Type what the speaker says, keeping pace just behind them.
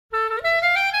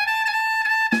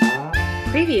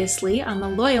Previously on the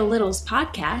Loyal Littles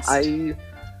podcast. I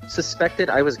suspected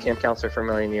I was a camp counselor for a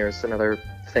million years. Another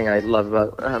thing I love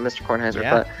about Mr. Kornheiser.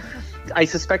 Yeah. But I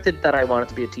suspected that I wanted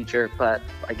to be a teacher, but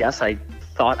I guess I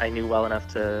thought I knew well enough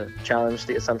to challenge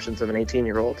the assumptions of an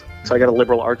 18-year-old. So I got a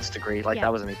liberal arts degree.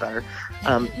 That wasn't any better.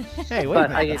 Hey, wait a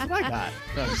minute. That's what I got.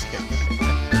 No, I'm just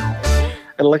kidding.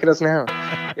 And look at us now.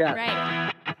 Yeah. Right.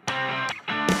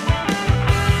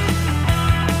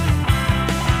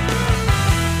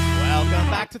 Welcome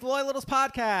back to the Loyal Littles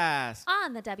podcast.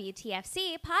 On the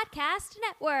WTFC Podcast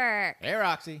Network. Hey,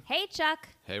 Roxy. Hey, Chuck.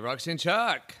 Hey, Roxy and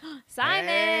Chuck. Simon.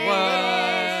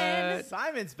 Hey. What?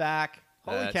 Simon's back.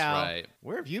 Holy That's cow. right.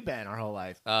 Where have you been our whole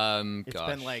life? It's Gosh.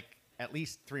 been like at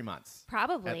least 3 months.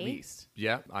 Probably. At least.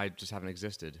 Yeah, I just haven't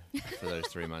existed for those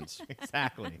 3 months.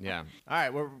 Exactly. Yeah. All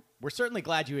right. We're certainly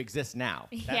glad you exist now.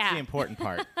 That's Yeah. the important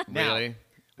part. Now, Really?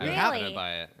 we Really? have to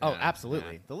buy it. Oh, Yeah,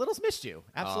 absolutely. yeah. The Littles missed you.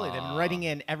 Absolutely. They've been Aw. writing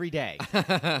in every day.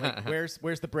 Like,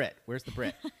 where's the Brit? Where's the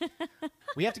Brit?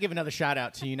 We have to give another shout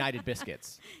out to United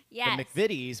Biscuits. Yes. The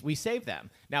McVitties, we saved them.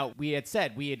 Now, we had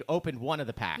said we had opened one of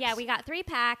the packs. Yeah, we got 3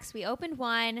 packs. We opened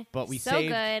one. But we so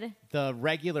saved good. the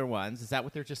regular ones. Is that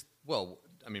what they're just... Well,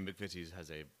 I mean, McVitie's has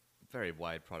a very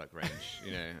wide product range,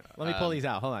 you know. Let me pull these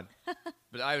out. Hold on.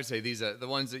 But I would say these are the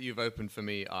ones that you've opened for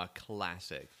me are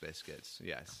classic biscuits.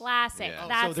 Yes. Classic. Yeah.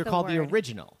 That's So they're the called the word.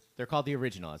 original. They're called the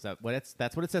original. Is that what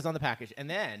that's what it says on the package. And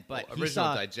then, but Well, he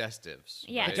original saw digestives.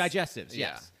 Yes. right? digestives, Yeah,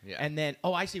 yes. yeah. And then,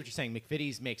 I see what you're saying.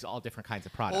 McVitie's makes all different kinds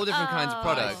of products. All different kinds of Oh.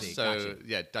 products. I see, So, gotcha.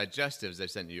 yeah, digestives,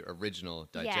 they've sent you original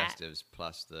Yeah. digestives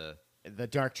plus the... The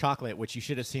dark chocolate, which you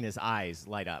should have seen his eyes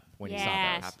light up when he saw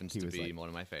Yes. those. happens He to was be like- one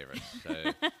of my favorites.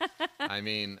 So, I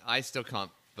mean, I still can't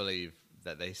believe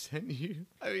that they sent you.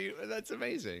 I mean, that's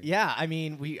amazing. Yeah, I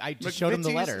mean, I just showed him the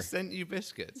McVitie's letter. Sent you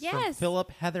biscuits. Yeah. From Yes.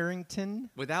 Philip Hetherington.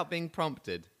 Without being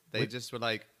prompted. They just were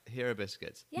like, here are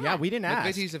biscuits. Yeah. We didn't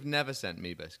ask. McVitie's have never sent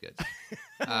me biscuits.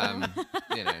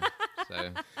 You know, so.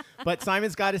 But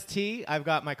Simon's got his tea. I've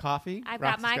got my coffee. I've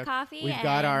got Roxy's my coffee. We've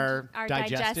got and our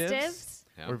digestives. digestives.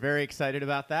 Yeah. We're very excited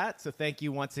about that. So thank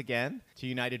you once again to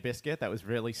United Biscuit. That was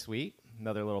really sweet.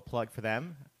 Another little plug for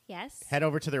them. Yes. Head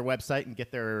over to their website and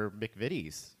get their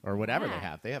McVitties or whatever Yeah. they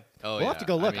have. They have. Oh, we'll have yeah. to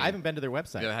go look. I I, mean, haven't been to their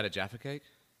website. You ever had a Jaffa cake?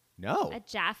 No. A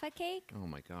Jaffa cake? Oh,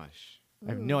 my gosh. I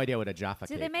have no idea what a Jaffa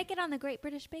Do cake they make it on the Great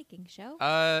British Baking Show?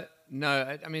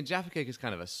 No, I mean, Jaffa cake is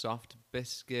kind of a soft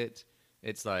biscuit.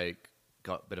 It's like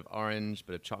got a bit of orange,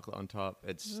 bit of chocolate on top.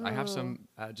 I have some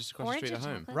just across Orange the street and at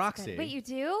home. chocolate's Roxy. good. Wait, you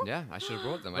do? Yeah, I should have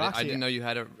brought them. I Roxy, didn't know you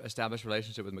had an established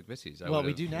relationship with McVitie's. Well,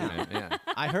 we do now. Yeah,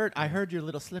 I heard your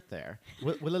little slip there.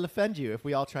 Will it offend you if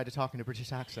we all try to talk in a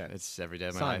British accent? it's every day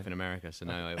of my Son. life in America, so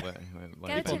no, it won't Go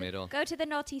offend me at all. go to the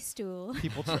Naughty Stool.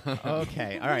 People.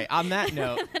 Okay. All right. On that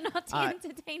note, The Naughty Uh,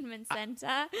 Entertainment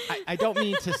Center. I don't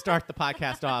mean to start the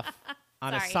podcast off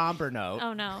on a Sorry. somber note.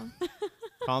 Oh, no.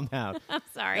 Calm down. I'm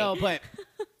sorry. No, but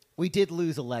we did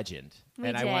lose a legend. We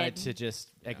and I wanted did. to just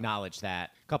acknowledge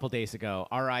that a couple days ago.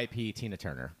 R.I.P. Tina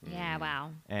Turner. Yeah, wow.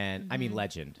 And I Mm-hmm. mean,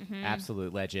 legend.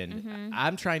 Absolute legend.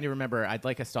 I'm trying to remember. I'd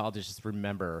like us all to just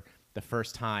remember the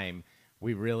first time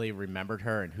we really remembered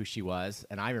her and who she was.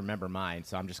 And I remember mine,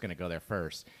 so I'm just going to go there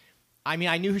first. I mean,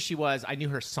 I knew who she was. I knew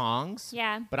her songs.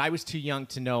 Yeah. But I was too young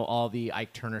to know all the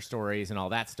Ike Turner stories and all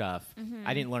that stuff. Mm-hmm.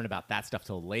 I didn't learn about that stuff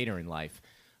till later in life.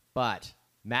 But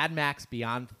Mad Max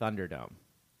Beyond Thunderdome.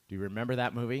 Do you remember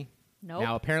that movie? Nope.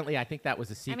 Now, apparently, I think that was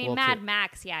a I sequel mean, Mad to...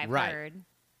 Max, yeah, I've Right. heard.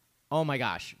 Oh, my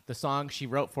gosh. The song she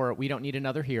wrote for it, We Don't Need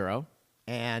Another Hero.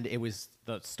 And it was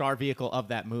the star vehicle of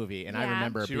that movie. And I Yeah.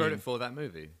 remember She wrote it for that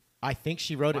movie. I think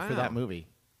she wrote it for that Wow. movie.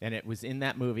 And it was in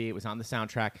that movie. It was on the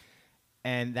soundtrack.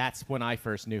 And that's when I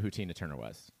first knew who Tina Turner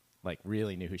was. Like,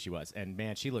 really knew who she was. And,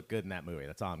 man, she looked good in that movie.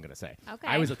 That's all I'm going to say. Okay.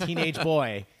 I was a teenage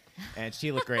boy, and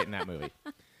she looked great in that movie.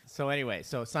 So, anyway,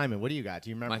 Simon, what do you got? Do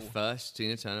you remember? My first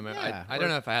Tina Turner movie. Yeah. I don't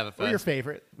know if I have a first. Or your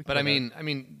favorite. We But can I go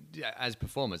mean, yeah, as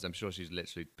performers, I'm sure she's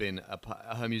literally been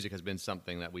her music has been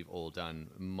something that we've all done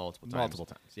multiple times. Multiple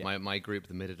times, yeah. My group,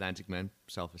 the Mid-Atlantic Men,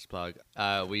 selfish plug.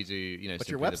 We do, What's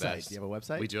your Simply the website? Best. Do you have a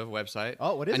website? We do have a website.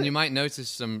 Oh, what is and it? you might notice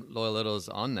some Loyal Littles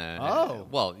on there. Oh.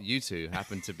 Well, you two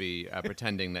happen to be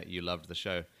pretending that you loved the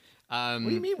show. What do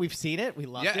you mean? We've seen it. We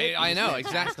loved Yeah, it. I know,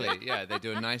 exactly. Yeah, they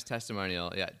do a nice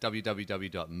testimonial. Yeah,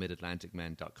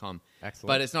 www.midatlanticmen.com. Excellent.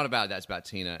 But it's not about that. It's about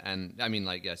Tina. And, I mean,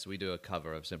 like, yes, we do a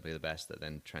cover of Simply the Best that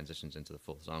then transitions into the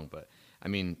full song. But, I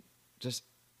mean, just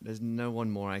there's no one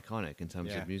more iconic in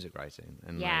terms Yeah. of music writing.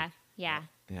 And Yeah, yeah,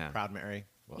 yeah. Proud Mary.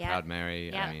 Well, Yeah. Proud Mary.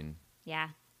 Yeah. I mean, yeah.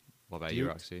 What about you,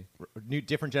 Roxy? New,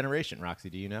 different generation. Roxy,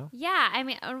 do you know? Yeah, I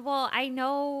mean, well, I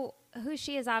know who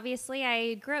she is, obviously.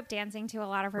 I grew up dancing to a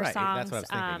lot of her Right, songs. that's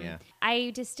what I was thinking, yeah.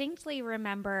 I distinctly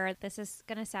remember, this is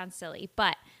going to sound silly,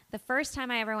 but the first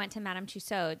time I ever went to Madame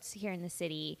Tussauds here in the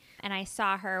city, and I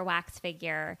saw her wax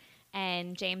figure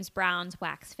and James Brown's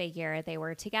wax figure, they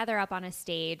were together up on a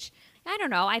stage. I don't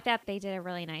know. I thought they did a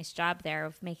really nice job there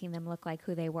of making them look like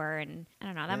who they were. And I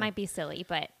don't know. That might be silly,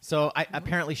 but. So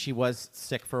apparently she was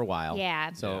sick for a while.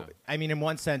 Yeah. So, I mean, in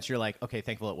one sense, you're like, okay,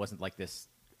 thankful it wasn't like this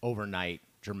overnight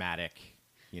dramatic,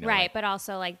 right. like, but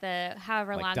also like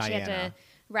however like long Diana, she had to.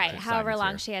 Right, like however Simon's long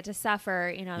here. she had to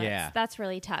suffer, that's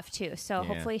really tough too. So Yeah.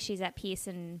 hopefully she's at peace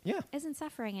and Yeah. isn't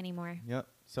suffering anymore. Yep.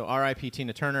 So R.I.P.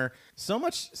 Tina Turner. So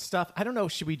much stuff. I don't know.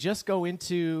 Should we just go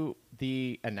into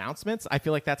the announcements? I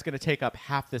feel like that's going to take up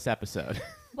half this episode,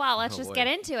 Well, let's just boy. get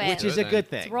into it. which is a good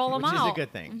thing. Roll 'em which is a out.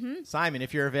 good thing. Simon,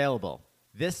 if you're available,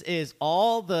 this is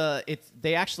all the.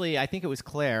 They actually, I think it was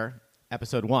Claire,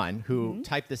 episode 1, who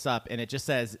typed this up, and it just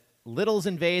says Littles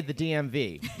invade the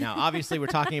DMV. Now, obviously, we're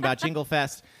talking about Jingle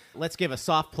Fest. Let's give a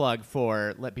soft plug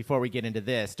before we get into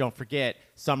this. Don't forget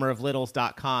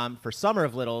summeroflittles.com for Summer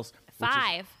of Littles. which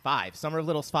is 5. Summer of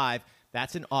Littles 5.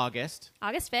 That's in August.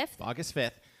 August 5th. August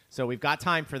 5th. So we've got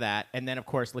time for that. And then, of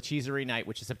course, La Cheeserie Night,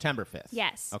 which is September 5th.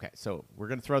 Yes. Okay, so we're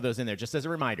going to throw those in there just as a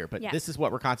reminder. But Yeah. this is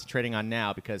what we're concentrating on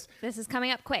now because This is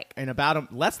coming up quick. in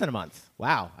about less than a month.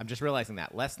 Wow, I'm just realizing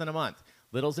that. Less than a month.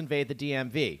 Littles invade the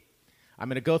DMV. I'm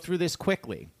going to go through this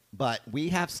quickly, but we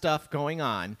have stuff going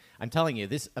on. I'm telling you,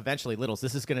 this eventually, Littles,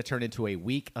 this is going to turn into a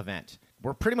week event.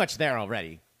 We're pretty much there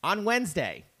already. On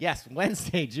Wednesday, yes,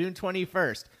 Wednesday, June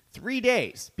 21st, 3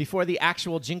 days before the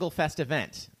actual Jingle Fest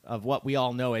event of what we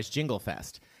all know as Jingle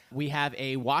Fest, we have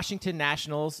a Washington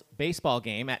Nationals baseball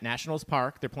game at Nationals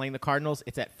Park. They're playing the Cardinals.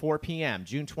 It's at 4 p.m.,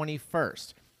 June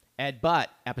 21st. Ed Butt,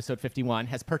 episode 51,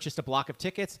 has purchased a block of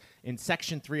tickets in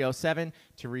section 307.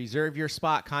 To reserve your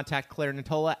spot, contact Claire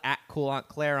Natola at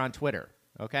CoolAuntClaire on Twitter.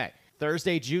 Okay.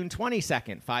 Thursday, June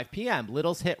 22nd, 5 p.m.,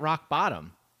 Littles hit Rock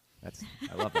Bottom. I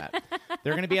love that.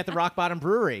 They're going to be at the Rock Bottom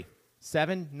Brewery,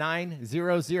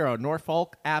 7900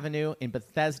 Norfolk Avenue in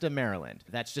Bethesda, Maryland.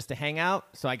 That's just a hangout.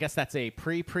 So I guess that's a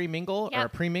pre-mingle or a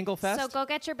Yep. pre-mingle fest. So go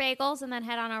get your bagels and then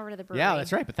head on over to the brewery. Yeah,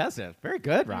 that's right. Bethesda. Very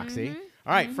good, Roxy.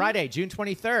 All right, Friday, June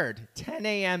 23rd, 10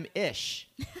 a.m.-ish.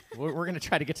 we're going to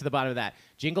try to get to the bottom of that.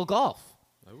 Jingle Golf.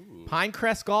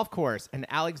 Pinecrest Golf Course in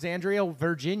Alexandria,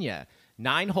 Virginia.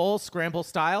 9 holes, scramble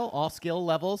style, all skill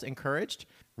levels encouraged.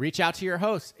 Reach out to your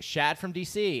host, Shad from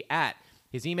DC,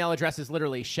 his email address is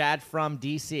literally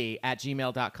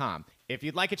shadfromdc@gmail.com. If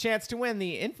you'd like a chance to win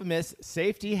the infamous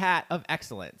safety hat of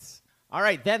excellence. All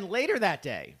right, then later that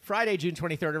day, Friday, June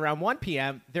 23rd, around 1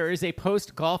 p.m., there is a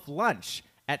post-golf lunch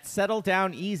at Settle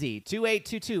Down Easy,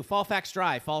 2822 Fairfax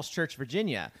Drive, Falls Church,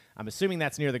 Virginia. I'm assuming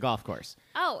that's near the golf course.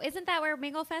 Oh, isn't that where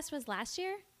Mingle Fest was last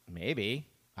year? Maybe.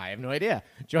 I have no idea.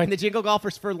 Join the Jingle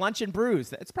Golfers for lunch and brews.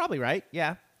 That's probably right.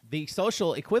 Yeah. The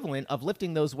social equivalent of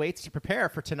lifting those weights to prepare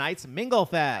for tonight's Mingle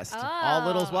Fest. All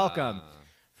littles welcome.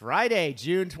 Friday,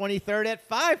 June 23rd at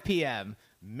 5 p.m.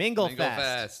 Mingle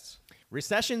Fest.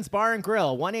 Recessions Bar and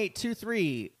Grill,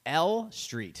 1823 L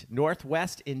Street,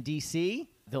 Northwest in D.C.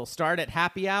 They'll start at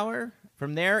happy hour.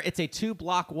 From there, it's a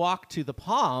 2-block walk to the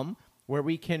Palm, where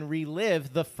we can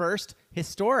relive the first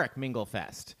historic Mingle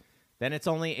Fest. Then it's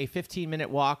only a 15-minute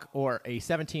walk or a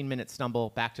 17-minute stumble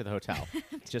back to the hotel.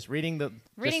 Just reading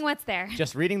what's there.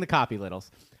 Just reading the copy, Littles.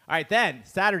 All right, then,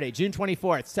 Saturday, June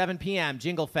 24th, 7 p.m.,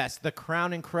 Jingle Fest, The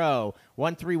Crown and Crow,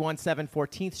 1317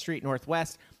 14th Street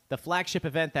Northwest, the flagship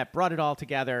event that brought it all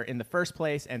together in the first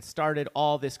place and started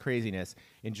all this craziness.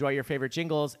 Enjoy your favorite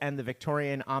jingles and the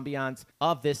Victorian ambiance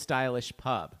of this stylish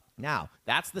pub. Now,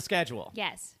 that's the schedule.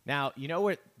 Yes. Now, you know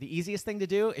what the easiest thing to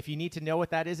do, if you need to know what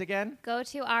that is again? Go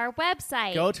to our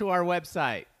website. Go to our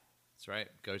website. That's right.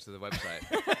 Go to the website.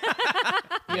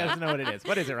 He doesn't know what it is.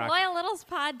 What is it, Rocky?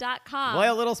 LoyalLittlesPod.com.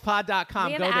 LoyalLittlesPod.com.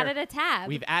 We have Go there. added a tab.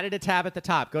 We've added a tab at the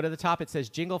top. Go to the top. It says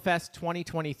Jingle Fest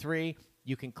 2023.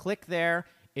 You can click there.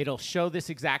 It'll show this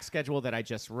exact schedule that I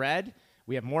just read.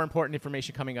 We have more important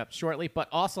information coming up shortly, but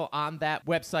also on that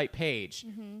website page,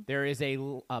 there is a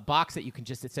box that you can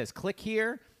it says click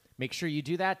here. Make sure you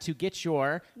do that to get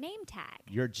your name tag.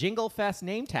 Your Jingle Fest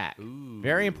name tag. Ooh.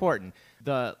 Very important.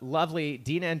 The lovely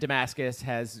Dina in Damascus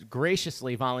has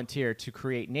graciously volunteered to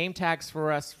create name tags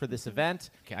for us for this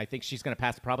event. Okay, I think she's going to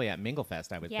pass probably at Mingle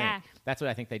Fest, I would think. That's what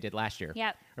I think they did last year.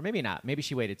 Yep. Or maybe not. Maybe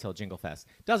she waited till Jingle Fest.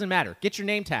 Doesn't matter. Get your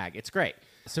name tag. It's great.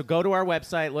 So go to our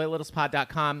website,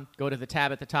 loyallittlespod.com. Go to the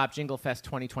tab at the top, Jingle Fest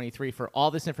 2023, for all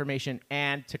this information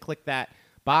and to click that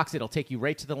box. It'll take you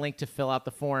right to the link to fill out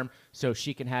the form so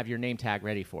she can have your name tag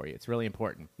ready for you. It's really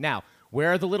important. Now,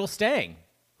 where are the Littles staying?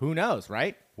 Who knows,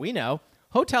 right? We know.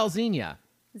 Hotel Xenia.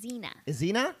 Xena.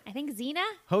 Xena? I think Xena?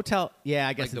 Hotel, yeah,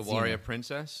 I guess Like the it's warrior Xena.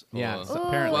 princess? Yeah, Or-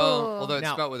 apparently. Well, although it's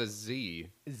Now- spelled with a Z.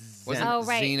 Wasn't Oh,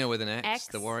 right. Xena with an X, X.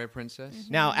 the warrior princess?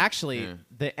 Now, actually, Yeah.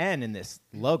 the N in this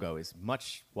logo is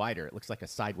much wider. It looks like a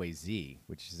sideways Z,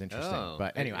 which is interesting. Oh,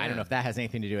 but anyway, I don't yeah. know if that has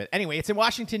anything to do with it. Anyway, it's in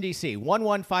Washington, D.C.,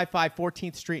 1155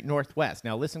 14th Street Northwest.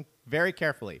 Now, listen very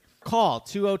carefully. Call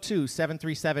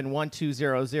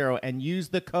 202-737-1200 and use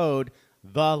the code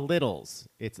The Littles.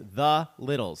 It's The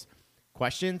Littles.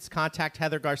 Questions? Contact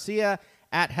Heather Garcia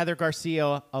at Heather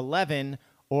Garcia 11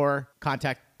 or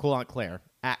contact Cool Aunt Claire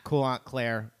at Cool Aunt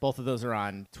Claire. Both of those are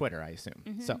on Twitter, I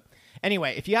assume. So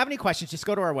anyway, if you have any questions, just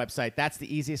go to our website. That's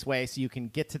the easiest way so you can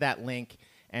get to that link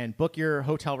and book your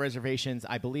hotel reservations.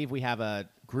 I believe we have a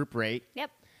group rate. Yep.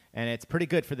 And it's pretty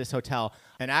good for this hotel.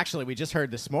 And actually, we just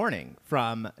heard this morning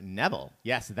from Neville.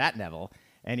 Yes, that Neville.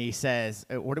 And he says,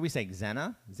 what do we say?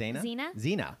 Xena? Xena?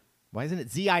 Xena. Why isn't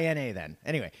it Z-I-N-A then?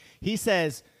 Anyway, he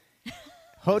says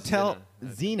Hotel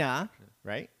Xena,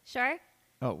 right? Sure.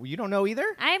 Oh, you don't know either?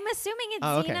 I'm assuming it's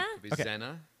Oh, okay. Xena. Could be Okay.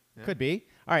 Xena. Yeah. Could be.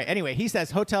 All right. Anyway, he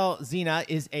says Hotel Xena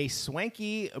is a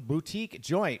swanky boutique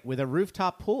joint with a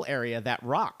rooftop pool area that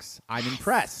rocks. I'm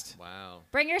impressed. Wow.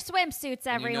 Bring your swimsuits,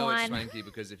 And you know it's everyone. swanky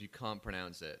because if you can't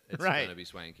pronounce it, it's Right. going to be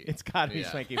swanky. It's got to be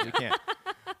Yeah. swanky if we can't.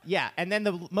 Yeah, and then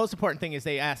the most important thing is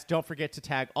they asked, don't forget to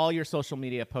tag all your social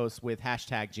media posts with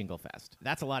hashtag JingleFest.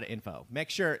 That's a lot of info. Make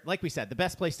sure, like we said, the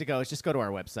best place to go is just go to our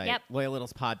website, Yep.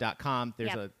 loyallittlespod.com. There's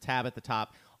Yep. a tab at the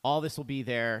top. All this will be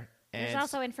there. There's And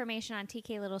also information on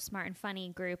TK Little Smart and Funny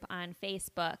group on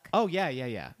Facebook oh, yeah.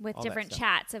 with All that different stuff.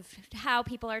 chats of how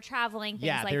people are traveling, things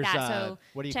Yeah, like there's that. So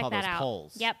what do you check call that those out.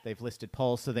 polls? Yep. They've listed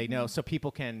polls so they know, so people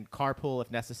can carpool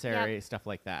if necessary, stuff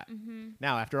like that.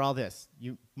 Now, after all this,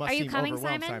 you must Are you seem coming,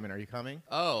 overwhelmed, Simon? Simon. Are you coming?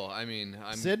 Oh, I mean,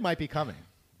 I'm. Sid might be coming.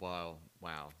 Wow.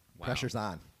 Pressure's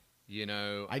on. You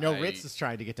know, I know Ritz is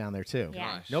trying to get down there too.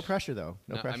 Yeah. Gosh. No pressure though.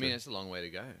 No pressure. I mean, it's a long way to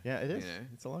go. yeah, it is. You know?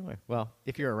 It's a long way. Well,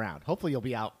 if you're around, hopefully you'll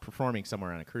be out performing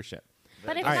somewhere on a cruise ship.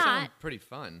 But if That not, sounds pretty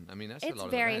fun. I mean, that's a it's lot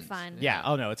of very events. fun. Yeah.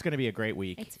 Oh no, it's going to be a great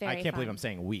week. It's very I can't believe fun. I'm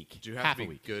saying week. Do you have Half to a be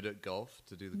week? good at golf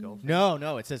to do the golf?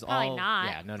 No. It says Probably all. not.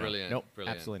 Yeah. No. Brilliant, Nope.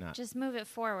 brilliant. Absolutely not. just move it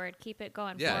forward. Keep it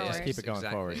going Yeah, forward. Just keep it going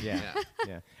Exactly. forward. Yeah. Yeah.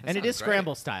 Yeah. And it sounds is great.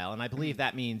 scramble style, and I believe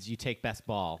that means you take best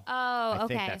ball. Oh, I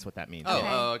okay. think that's what that means. Oh,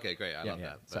 Okay. okay, great. I love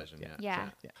that So, version. yeah. Yeah.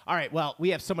 Yeah. All right. Well, we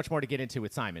have so much more to get into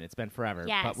with Simon. It's been forever.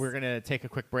 Yes. But we're going to take a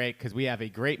quick break because we have a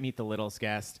great Meet the Littles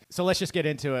guest. So let's just get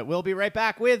into it. We'll be right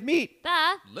back with Meet.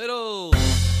 Little.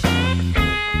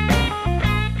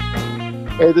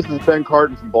 Hey, this is Ben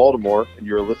Carton from Baltimore, and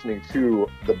you're listening to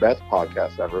the best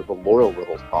podcast ever, the Loyal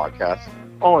Littles podcast,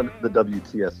 on the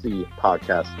WTSC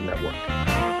Podcast Network.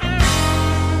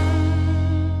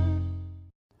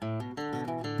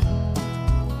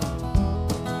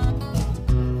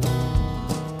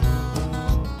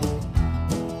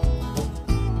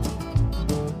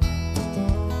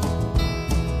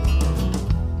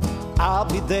 I'll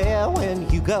be there when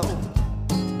you go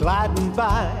gliding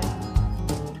by.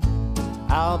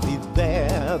 I'll be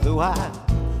there, though I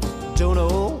don't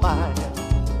know why.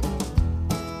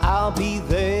 I'll be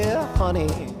there, honey,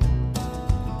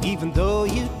 even though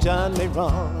you've done me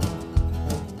wrong.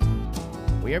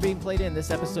 We are being played in this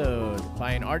episode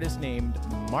by an artist named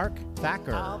Mark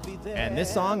Thacker. And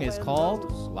this song is called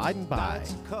Gliding By.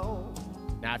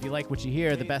 Now, if you like what you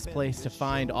hear, the best place to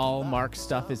find all Mark's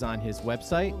stuff is on his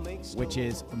website, which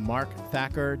is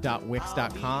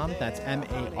markthacker.wix.com. That's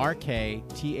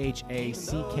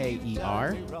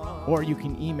MarkThacker. Or you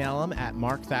can email him at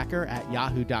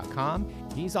markthacker@yahoo.com.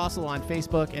 He's also on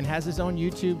Facebook and has his own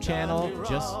YouTube channel.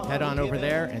 Just head on over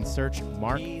there and search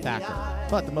Mark Thacker.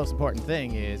 But the most important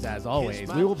thing is, as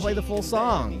always, we will play the full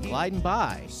song, Gliding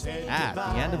By, at the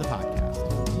end of the podcast.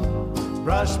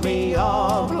 Brush me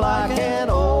off like an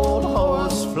old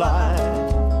horse fly.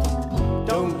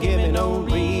 Don't give me no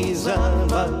reason,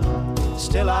 but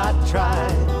still I try.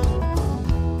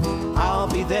 I'll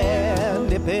be there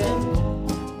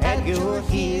nipping at your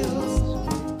heels.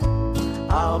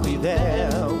 I'll be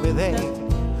there with a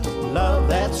love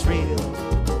that's real.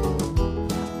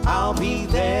 I'll be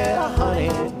there, honey,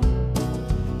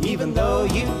 even though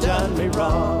you've done me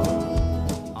wrong.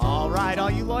 All right,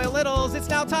 all you loyal littles, it's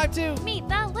now time to Meet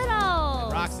the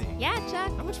Littles. Roxy. Yeah,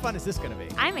 Chuck. How much fun is this going to be?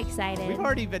 I'm excited. We've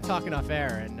already been talking off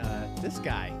air, and this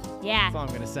guy, Yeah. that's all I'm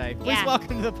going to say. Please Yeah.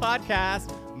 welcome to the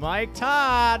podcast, Mike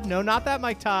Todd. No, not that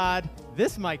Mike Todd.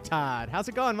 This Mike Todd. How's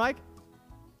it going, Mike?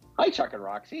 Hi, Chuck and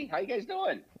Roxy. How you guys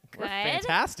doing? We're Good.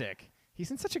 fantastic.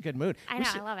 He's in such a good mood. I We know,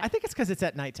 I love it. I think it's because it's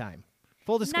at nighttime.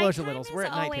 Full disclosure, Nighttime Littles, is we're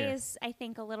at night here. always, I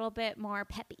think, a little bit more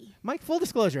peppy. Mike, full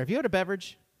disclosure, have you had a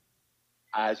beverage?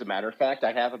 As a matter of fact,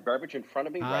 I have a beverage in front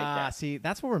of me right now. See,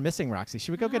 that's what we're missing, Roxy.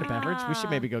 Should we go get a beverage? We should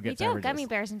maybe go get We do beverages. have gummy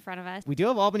bears in front of us. We do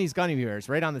have Albany's gummy bears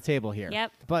right on the table here.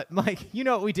 Yep. But, Mike, you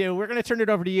know what we do. We're going to turn it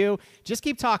over to you. Just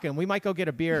keep talking. We might go get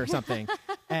a beer or something.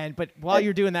 But while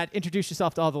you're doing that, introduce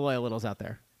yourself to all the loyal Littles out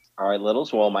there. All right,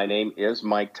 Littles. Well, my name is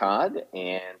Mike Todd,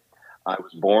 and I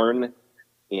was born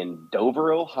in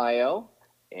Dover, Ohio,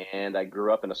 and I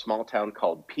grew up in a small town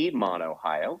called Piedmont,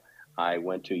 Ohio. I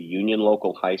went to Union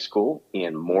Local High School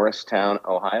in Morristown,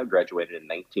 Ohio, graduated in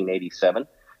 1987,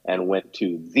 and went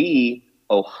to the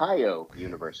Ohio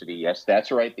University. Yes,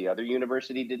 that's right. The other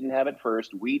university didn't have it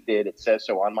first. We did. It says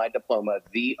so on my diploma,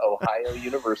 the Ohio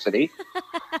University.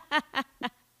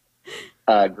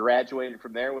 Graduated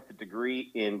from there with a degree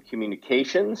in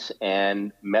communications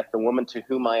and met the woman to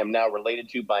whom I am now related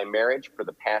to by marriage for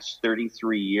the past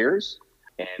 33 years.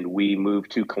 And we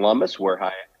moved to Columbus, where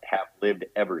I have lived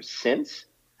ever since.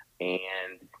 And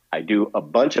I do a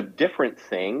bunch of different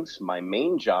things. My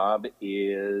main job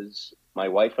is my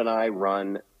wife and I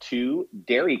run 2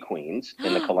 Dairy Queens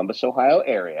in the Columbus, Ohio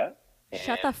area.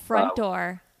 Shut the front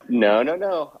door. No.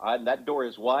 That door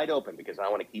is wide open because I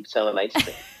want to keep selling ice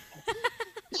cream.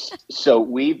 So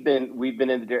we've been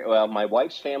in the my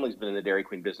wife's family's been in the Dairy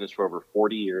Queen business for over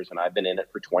 40 years, and I've been in it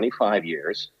for 25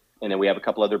 years. And then we have a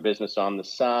couple other business on the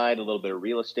side, a little bit of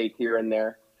real estate here and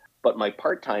there. But my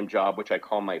part-time job, which I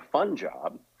call my fun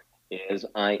job, is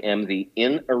I am the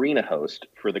in-arena host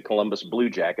for the Columbus Blue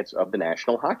Jackets of the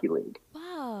National Hockey League.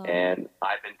 Wow. And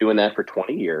I've been doing that for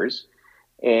 20 years.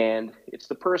 And it's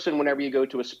the person, whenever you go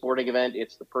to a sporting event,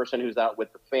 it's the person who's out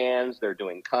with the fans. They're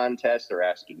doing contests, they're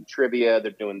asking trivia, they're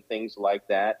doing things like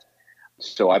that.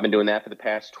 So I've been doing that for the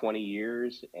past 20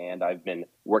 years, and I've been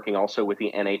working also with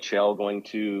the NHL, going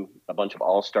to a bunch of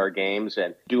all-star games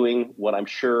and doing what I'm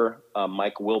sure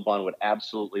Mike Wilbon would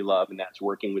absolutely love, and that's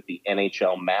working with the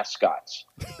NHL mascots,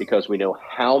 because we know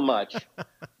how much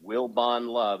Wilbon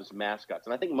loves mascots.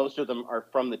 And I think most of them are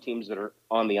from the teams that are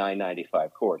on the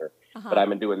I-95 corridor, but I've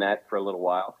been doing that for a little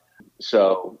while.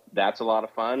 So that's a lot of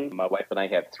fun. My wife and I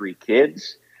have 3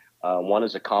 kids. One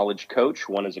is a college coach,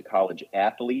 one is a college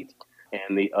athlete,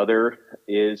 and the other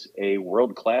is a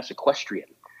world-class equestrian.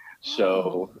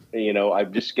 So,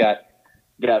 I've just got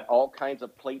all kinds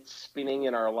of plates spinning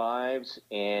in our lives,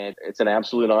 and it's an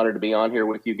absolute honor to be on here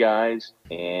with you guys.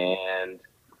 And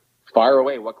fire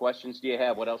away. What questions do you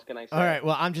have? What else can I say? All right.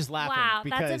 Well, I'm just laughing. Wow,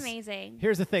 because that's amazing.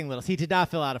 Here's the thing, Littles. He did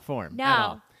not fill out a form. at No,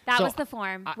 all. that So was the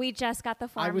form. We just got the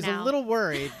form I was now. a little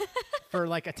worried for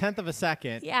like a tenth of a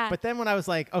second. Yeah. But then when I was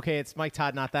like, okay, it's Mike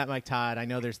Todd, not that Mike Todd. I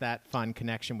know there's that fun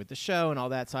connection with the show and all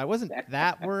that. So I wasn't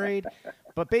that worried.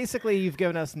 But basically, you've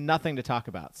given us nothing to talk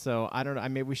about. So I don't know.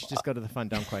 Maybe we should just go to the fun,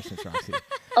 dumb questions, Roxy.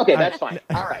 Okay, that's fine.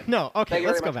 All right. No, okay, Thank you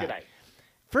let's very go much. back. Good night.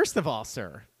 First of all,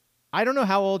 sir, I don't know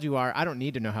how old you are. I don't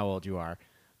need to know how old you are.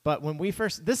 But when we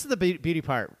first, this is the beauty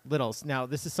part, Littles. Now,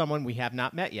 this is someone we have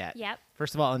not met yet. Yep.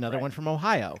 First of all, another one from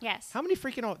Ohio. Yes. How many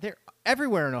freaking, they're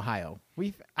everywhere in Ohio.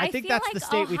 I think feel that's like the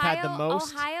state we've had the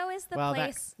most. Ohio is the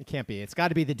place. It can't be. It's got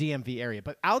to be the DMV area.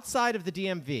 But outside of the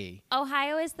DMV.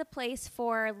 Ohio is the place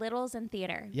for littles and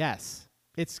theater. Yes.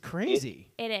 It's crazy.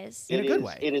 It is. In a good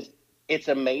way. It is. It's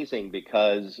amazing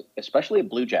because, especially at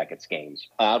Blue Jackets games,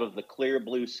 out of the clear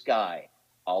blue sky,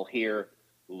 I'll hear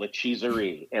La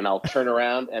Cheeserie, and I'll turn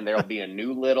around and there'll be a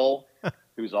new little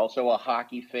who's also a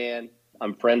hockey fan.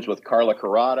 I'm friends with Carla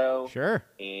Corrado. Sure.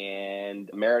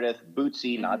 And Meredith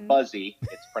Bootsy, not Buzzy.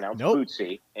 It's pronounced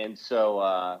Bootsy. And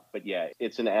so, but yeah,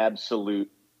 it's an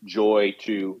absolute joy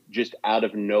to just out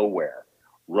of nowhere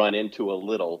run into a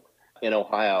little in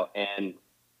Ohio. And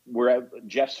we're at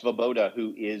Jeff Svoboda,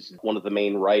 who is one of the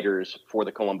main writers for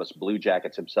the Columbus Blue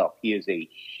Jackets himself. He is a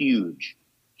huge,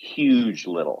 huge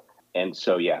little. And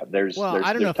so, yeah, there's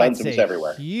I don't know if I'd say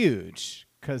everywhere. Huge,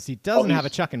 because he doesn't have a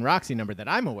Chuck and Roxy number that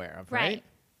I'm aware of, right?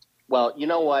 Well, you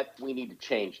know what? We need to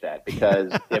change that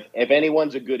because if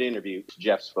anyone's a good interview, it's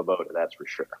Jeff Svoboda, that's for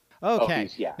sure. Okay.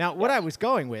 Now, what I was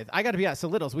going with, I got to be honest, so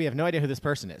Littles, we have no idea who this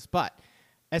person is. But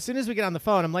as soon as we get on the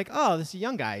phone, I'm like, oh, this is a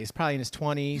young guy. He's probably in his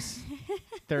 20s,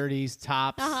 30s,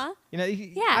 tops. Uh-huh. I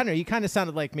don't know. You kind of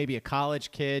sounded like maybe a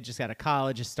college kid, just out of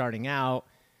college, just starting out.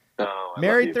 Oh,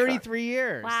 Married 33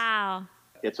 years. Wow.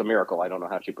 It's a miracle. I don't know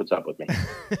how she puts up with me.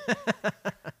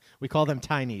 We call them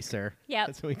tiny, sir. Yep.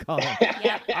 That's what we call them.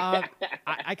 Yep.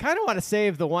 I kind of want to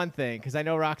save the one thing because I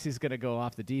know Roxy's going to go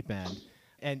off the deep end.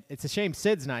 And it's a shame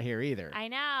Sid's not here either. I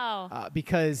know.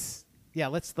 Because, yeah,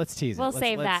 let's tease it. We'll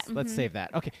save that. Let's save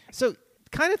that. Okay. So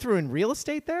kind of threw in real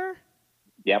estate there?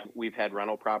 Yep. We've had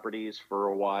rental properties for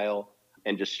a while.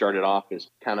 and just started off as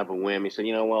kind of a whim. He said,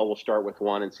 well, we'll start with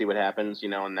one and see what happens,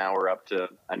 and now we're up to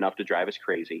enough to drive us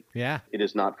crazy. Yeah. It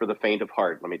is not for the faint of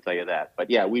heart, let me tell you that. But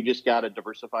yeah, we've just got a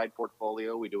diversified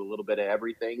portfolio. We do a little bit of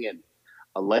everything, and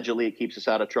allegedly it keeps us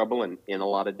out of trouble and in a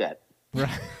lot of debt.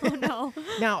 Right. Oh, no.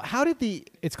 Now, how did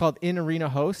it's called In-Arena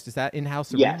Host? Is that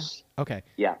in-house arena? Yes. Okay.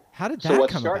 Yeah. How did So that what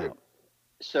come started? about?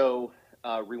 So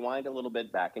rewind a little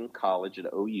bit, back in college at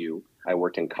OU. I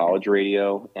worked in college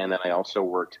radio, and then I also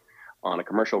worked on a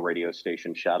commercial radio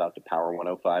station. Shout out to Power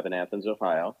 105 in Athens,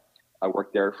 Ohio. I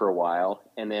worked there for a while,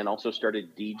 and then also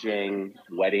started DJing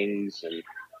weddings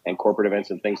and corporate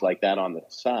events and things like that on the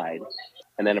side.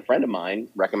 And then a friend of mine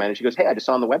recommended, she goes, hey, I just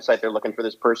saw on the website they're looking for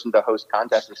this person to host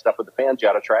contests and stuff with the fans. You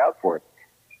ought to try out for it.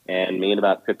 And me and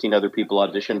about 15 other people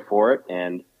auditioned for it,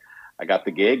 and I got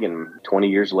the gig, and 20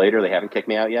 years later, they haven't kicked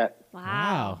me out yet.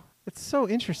 Wow. It's so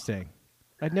interesting.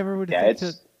 I never would Yeah, have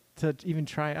thought to even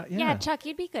try out. Yeah, Chuck,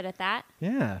 you'd be good at that.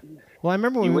 Yeah. Well, I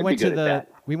remember when You we would be went to good at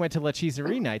that. we went to La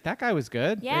Cheeserie night. That guy was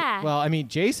good. Yeah. Well, I mean,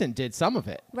 Jason did some of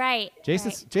it. Right.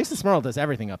 Jason Smurl does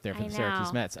everything up there for I the Syracuse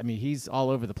know. Mets. I mean, he's all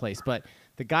over the place. But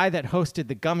the guy that hosted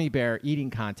the gummy bear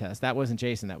eating contest, that wasn't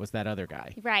Jason. That was that other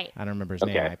guy. Right. I don't remember his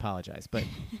Okay. name. I apologize. But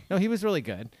no, he was really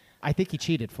good. I think he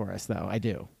cheated for us, though. I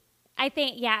do. I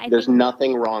think, There's think,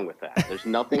 nothing wrong with that. There's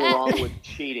nothing wrong with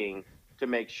cheating to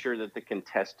make sure that the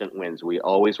contestant wins. We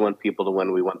always want people to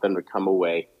win. We want them to come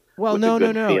away. Well, with a no.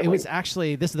 good It feeling. was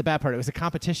actually, this is the bad part. It was a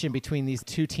competition between these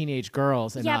two teenage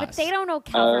girls and yeah, us. but they don't know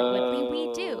Calvert Woodley.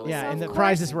 We do. Yeah, So and of the course-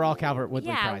 prizes were all Calvert Woodley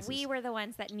Yeah, prizes. we were the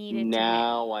ones that needed to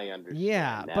Now I understand.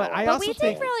 Yeah, Now but I win. But also we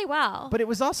think did really well. But it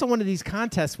was also one of these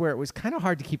contests where it was kind of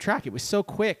hard to keep track. It was so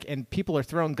quick, and people are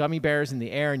throwing gummy bears in the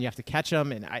air, and you have to catch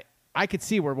them. And I could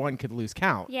see where one could lose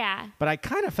count. Yeah. But I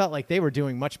kind of felt like they were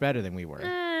doing much better than we were.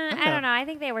 I don't know. I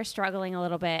think they were struggling a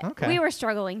little bit. Okay. We were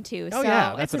struggling too. Oh so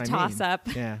yeah, that's it's a what I mean. toss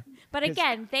up. Yeah. But 'Cause-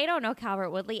 again, they don't know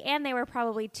Calvert Woodley, and they were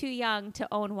probably too young to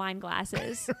own wine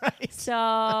glasses. Right.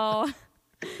 So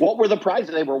What were the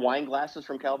prizes? They were wine glasses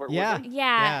from Calvert Yeah. Woodley?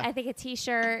 yeah, Yeah. I think a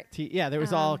T-shirt. Yeah, there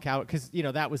was all cow because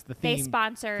that was the They theme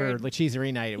sponsored- for La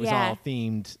Cheeserie night. It was Yeah. all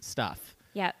themed stuff.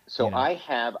 Yep. So You know. I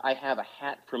have a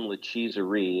hat from La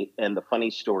Cheeserie, and the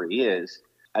funny story is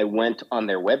I went on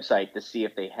their website to see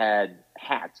if they had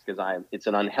hats because it's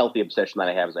an unhealthy obsession that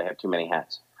I have is I have too many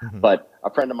hats. Mhm. But a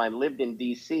friend of mine lived in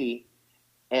D.C.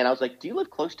 and I was like, "Do you live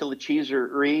close to La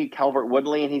Cheeserie, Calvert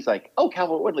Woodley?" And he's like, "Oh,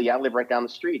 Calvert Woodley, yeah, I live right down the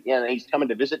street." Yeah, and he's coming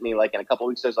to visit me like in a couple of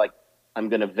weeks. I was like, "I'm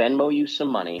going to Venmo you some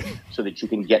money so that you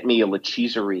can get me a La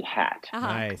Cheeserie hat." Uh-huh.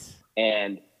 Nice.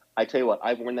 And I tell you what,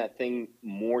 I've worn that thing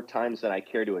more times than I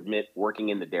care to admit working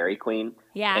in the Dairy Queen.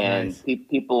 Yeah. And Nice.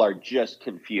 people are just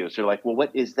confused. They're like, well,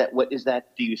 what is that? What is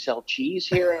that? Do you sell cheese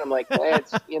here? And I'm like,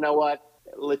 it's, you know what?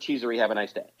 La Cheeserie, have a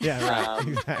nice day. Yeah, right. Um,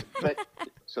 Exactly. But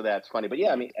so that's funny. But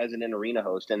yeah, I mean, as an in-arena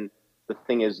host, and the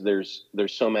thing is, there's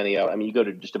so many. I mean, you go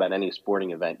to just about any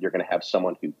sporting event, you're going to have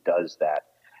someone who does that.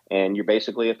 And you're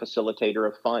basically a facilitator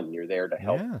of fun. You're there to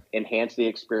help Yeah. enhance the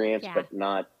experience, Yeah. but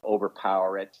not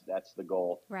overpower it. That's the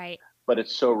goal. Right. But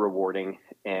it's so rewarding,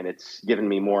 and it's given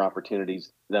me more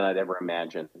opportunities than I'd ever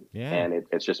imagined. Yeah. And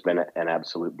it's just been an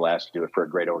absolute blast to do it for a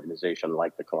great organization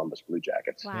like the Columbus Blue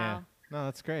Jackets. Wow. Yeah. No,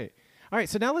 that's great. All right,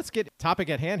 so now let's get topic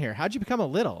at hand here. How'd you become a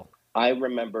Little? I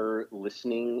remember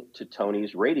listening to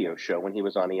Tony's radio show when he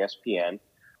was on ESPN,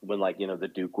 when the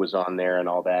Duke was on there and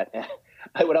all that.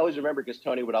 I would always remember because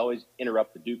Tony would always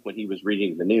interrupt the Duke when he was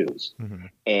reading the news. Mm-hmm.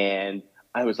 And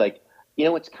I was like,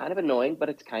 it's kind of annoying, but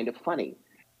it's kind of funny.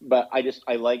 But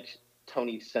I liked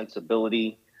Tony's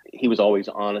sensibility. He was always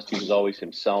honest. He was always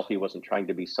himself. He wasn't trying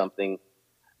to be something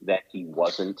that he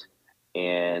wasn't.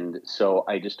 And so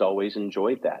I just always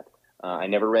enjoyed that. I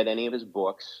never read any of his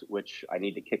books, which I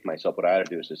need to kick myself. What I ought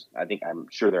to do is I'm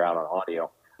sure they're out on audio,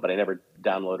 but I never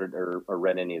downloaded or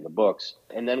read any of the books.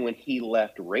 And then when he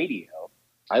left radio,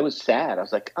 I was sad. I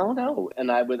was like, oh no.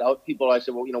 And I said, well,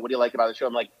 what do you like about the show?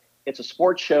 I'm like, it's a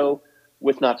sports show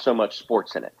with not so much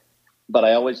sports in it. But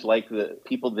I always liked the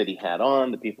people that he had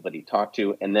on, the people that he talked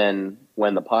to. And then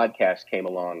when the podcast came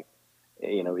along,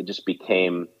 it just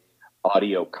became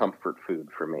audio comfort food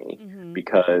for me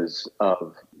because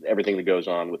of everything that goes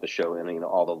on with the show and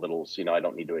all the littles. I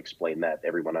don't need to explain that.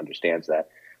 Everyone understands that.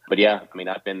 But yeah, I mean,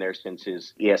 I've been there since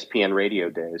his ESPN radio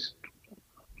days.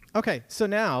 Okay, so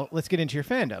now let's get into your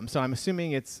fandom. So I'm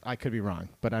assuming I could be wrong,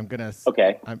 but I'm gonna.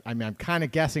 Okay. I'm kind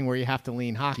of guessing where you have to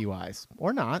lean hockey-wise,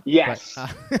 or not. Yes.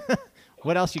 But,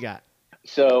 what else you got?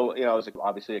 So, I was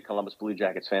obviously a Columbus Blue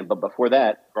Jackets fan, but before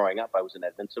that, growing up, I was an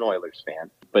Edmonton Oilers fan.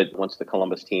 But once the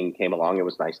Columbus team came along, it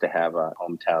was nice to have a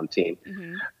hometown team.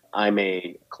 Mm-hmm. I'm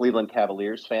a Cleveland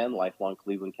Cavaliers fan, lifelong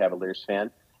Cleveland Cavaliers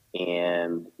fan,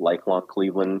 and lifelong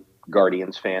Cleveland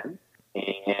Guardians fan,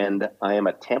 and I am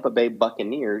a Tampa Bay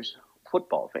Buccaneers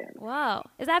football fan. Whoa.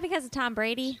 Is that because of Tom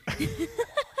Brady?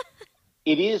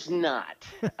 It is not.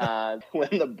 When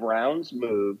the Browns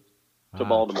moved to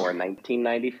Baltimore in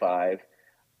 1995,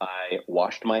 I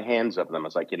washed my hands of them. I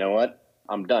was like, you know what?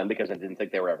 I'm done, because I didn't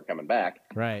think they were ever coming back.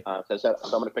 Right. So I said, so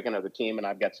I'm going to pick another team, and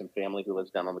I've got some family who lives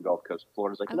down on the Gulf Coast of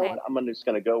Florida. I was like, you know what? I'm just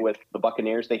going to go with the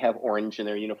Buccaneers. They have orange in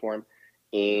their uniform,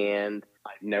 and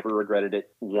I've never regretted it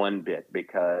one bit,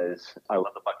 because I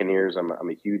love the Buccaneers. I'm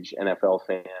a huge NFL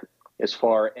fan. As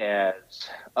far as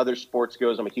other sports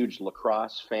goes, I'm a huge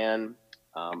lacrosse fan.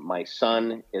 My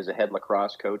son is a head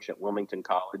lacrosse coach at Wilmington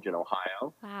College in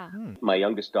Ohio. Wow. My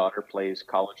youngest daughter plays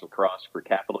college lacrosse for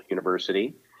Capital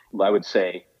University. I would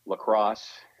say lacrosse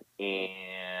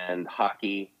and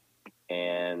hockey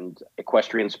and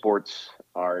equestrian sports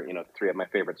are, three of my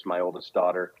favorites. My oldest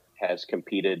daughter has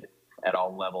competed at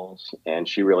all levels, and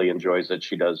she really enjoys it.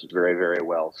 She does very, very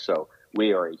well. So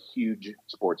we are a huge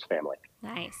sports family.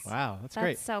 Nice. Wow, that's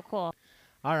great. That's so cool.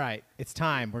 All right, it's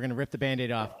time. We're going to rip the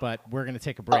Band-Aid off, but we're going to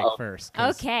take a break first.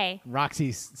 'cause Okay.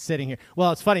 Roxy's sitting here.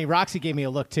 Well, it's funny. Roxy gave me a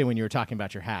look, too, when you were talking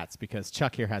about your hats, because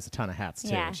Chuck here has a ton of hats, too.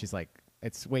 Yeah. And she's like,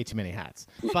 it's way too many hats.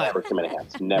 Never too many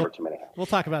hats. Never too many hats. We'll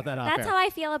talk about that off That's air. how I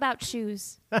feel about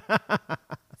shoes. So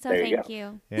There you thank go.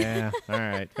 you. Yeah, all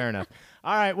right, fair enough.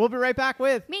 All right, we'll be right back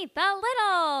with... Meet the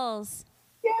Littles.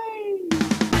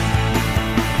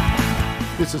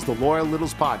 This is the Loyal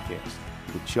Littles Podcast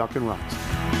with Chuck and Roxy.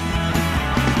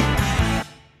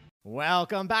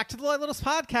 Welcome back to the Loyal Littles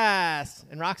Podcast.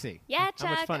 And Roxy, Yeah, how much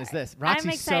Chuck. fun is this? I'm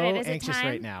Roxy's excited. so Is it anxious time?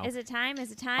 right now. Is it time?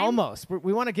 Is it time? Almost.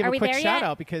 We want to give Are a we quick there shout yet?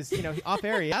 out because, off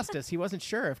air he asked us, he wasn't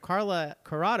sure if Carla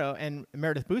Corrado and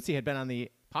Meredith Bootsy had been on the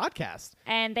podcast.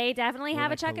 And they definitely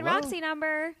have a like, Chuck and hello? Roxy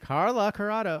number. Carla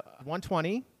Corrado,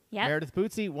 120. Yep. Meredith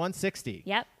Bootsy, 160.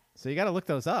 Yep. So you got to look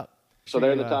those up. So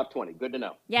they're in the top 20. Good to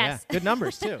know. Yes. Yeah, good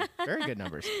numbers, too. Very good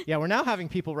numbers. Yeah, we're now having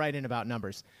people write in about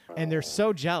numbers, and they're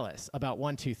so jealous about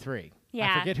 1, 2, 3.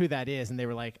 Yeah. I forget who that is, and they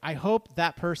were like, I hope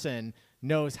that person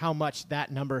knows how much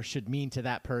that number should mean to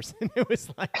that person. It was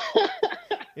like,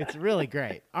 it's really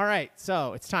great. All right,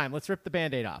 so it's time. Let's rip the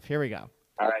Band-Aid off. Here we go.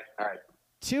 All right.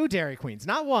 2 Dairy Queens,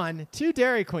 not 1, 2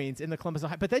 Dairy Queens in the Columbus,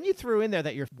 Ohio. But then you threw in there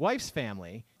that your wife's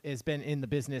family has been in the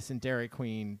business in Dairy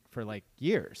Queen for like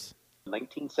years.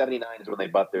 1979 is when they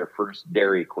bought their first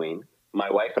Dairy Queen.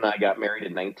 My wife and I got married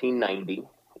in 1990,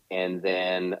 and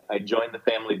then I joined the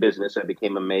family business. I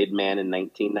became a made man in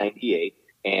 1998,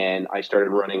 and I started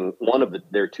running one of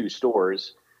their 2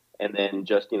 stores. And then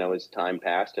just, as time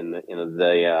passed and,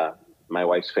 my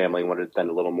wife's family wanted to spend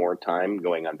a little more time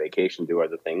going on vacation, do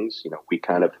other things, we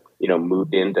kind of,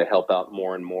 moved in to help out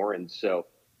more and more. And so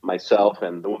myself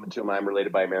and the woman to whom I'm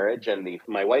related by marriage and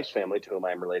my wife's family to whom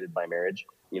I'm related by marriage,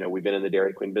 we've been in the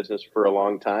Dairy Queen business for a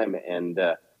long time, and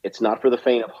it's not for the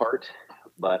faint of heart,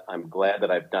 but I'm glad that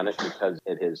I've done it because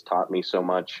it has taught me so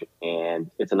much, and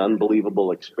it's an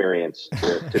unbelievable experience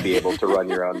to be able to run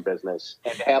your own business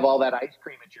and to have all that ice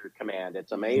cream at your command.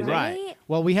 It's amazing. Right?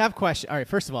 Well, we have questions. All right,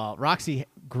 first of all, Roxy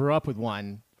grew up with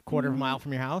one quarter of a mile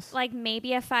from your house. Like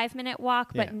maybe a 5-minute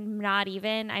walk, but Yeah. not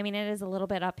even. I mean, it is a little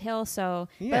bit uphill. So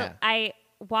Yeah. but I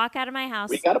walk out of my house.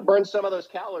 We got to burn some of those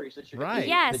calories that you're Right.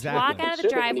 Yes, Exactly. walk out of the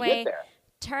consuming when you driveway, get there.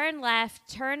 turn left,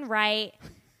 turn right,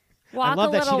 I walk love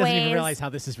a that she little doesn't ways, even realize how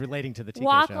this is relating to the TK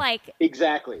walk show. like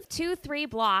Exactly. 2-3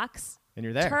 blocks, And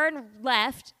you're there. turn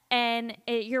left, and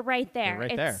you're right there. You're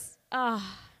right there. It's, oh.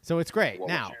 So it's great. What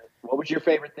Now, what was your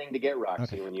favorite thing to get,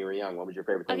 Roxy, when you were young? What was your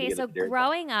favorite thing to Okay, get so at the Dairy Queen?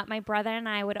 growing up, my brother and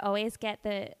I would always get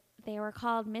they were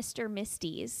called Mr.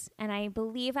 Misties, and I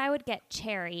believe I would get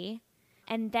cherry.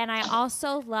 And then I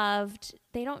also loved,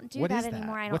 they don't do What that is that?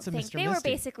 anymore, I don't What's a think. Mr. They were Misty?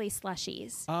 basically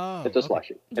slushies. oh, It's a okay.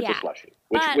 slushie. It's Yeah. a slushie,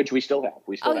 But- which we still have.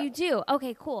 We still Oh, have. you do?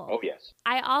 Okay, cool. Oh, yes.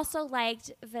 I also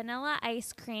liked vanilla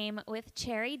ice cream with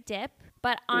cherry dip,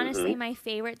 but honestly, my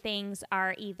favorite things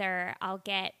are either I'll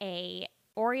get a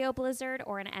Oreo Blizzard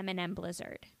or an M&M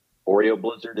Blizzard. Oreo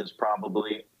Blizzard is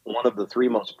probably one of the 3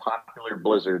 most popular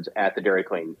blizzards at the Dairy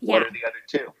Queen. Yeah. What are the other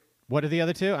 2? What are the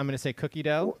other 2? I'm going to say cookie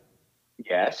dough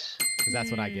Yes. because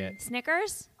that's what I get.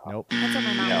 Snickers? Nope. That's what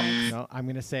my mom No. likes. No, I'm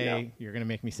going to say, No. you're going to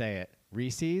make me say it.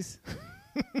 Reese's.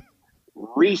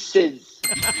 Reese's.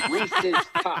 Reese's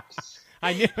Cups.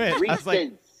 I knew it. I was like,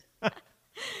 Reese's.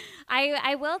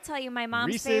 I will tell you my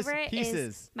mom's Reese's favorite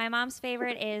Pieces.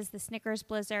 is the Snickers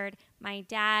Blizzard. My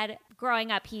dad,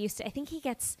 growing up, I think he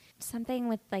gets something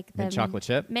with like the Mint chocolate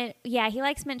chip? Yeah, he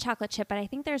likes mint chocolate chip, but I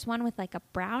think there's one with like a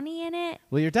brownie in it.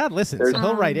 well, your dad listens, so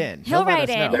he'll write in. He'll let write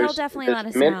us in. know. He'll definitely let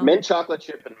us mint, know. Mint chocolate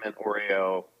chip and mint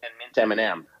Oreo and mint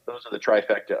M&M. Those are the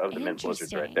trifecta of the mint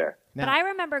blizzards right there. But I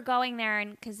remember going there,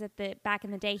 and because back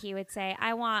in the day, he would say,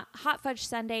 "I want hot fudge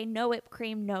sundae, no whipped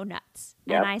cream, no nuts."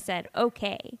 Yep. And I said,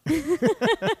 "Okay."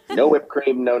 No whipped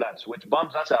cream, no nuts, which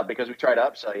bums us out because we try to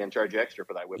upsell you and charge you extra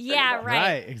for that whipped cream. Yeah, and nuts.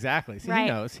 right. Exactly. See,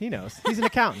 Right. He knows. He's an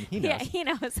accountant. He knows. Yeah, he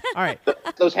knows. All right.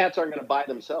 Those hats aren't going to buy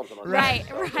themselves. Right,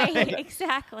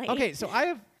 exactly. Okay, so I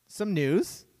have some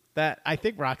news that I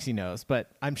think Roxy knows, but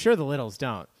I'm sure the littles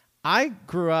don't. I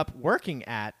grew up working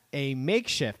at a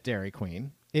makeshift Dairy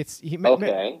Queen.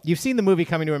 Okay. You've seen the movie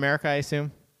Coming to America, I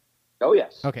assume? Oh,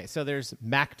 yes. Okay, so there's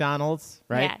McDonald's,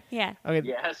 right? Yeah. Okay.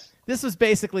 Yes. This was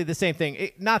basically the same thing,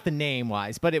 not the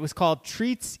name-wise, but it was called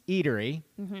Treats Eatery,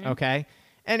 okay?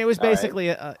 And it was basically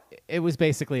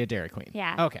a Dairy Queen.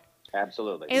 Yeah. Okay.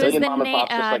 Absolutely. It was the mom and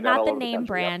pops just like that not all the over name country.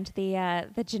 brand,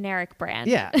 the generic brand.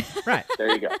 Yeah, right. There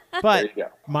you go. But there you go.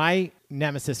 my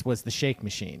nemesis was the shake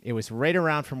machine. It was right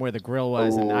around from where the grill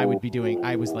was, and I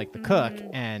was like the cook,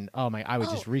 and I would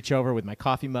just reach over with my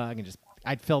coffee mug and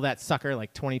I'd fill that sucker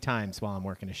like 20 times while I'm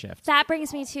working a shift. That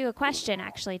brings me to a question,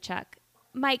 actually, Chuck.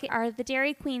 Mike, are the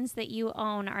Dairy Queens that you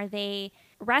own, are they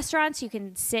restaurants you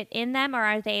can sit in them, or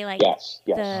are they like Yes.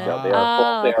 No, they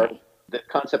are full. okay. The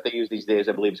concept they use these days,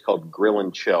 I believe, is called grill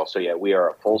and chill. So, yeah, we are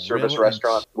a full-service Grill and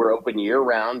restaurant. We're open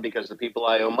year-round because the people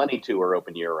I owe money to are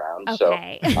open year-round.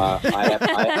 Okay. So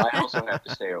I also have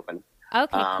to stay open.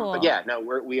 Okay, cool. But, yeah, no,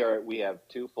 we have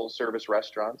 2 full-service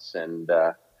restaurants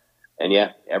and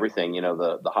yeah, everything,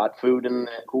 the hot food and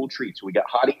the cool treats. We got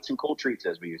hot eats and cool treats,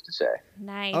 as we used to say.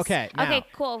 Nice. Okay, now- Okay,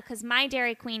 cool. Because my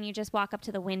Dairy Queen, you just walk up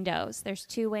to the windows. There's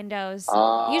 2 windows.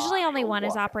 Usually only one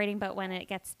is operating, but when it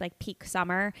gets like peak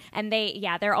summer, and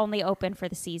they're only open for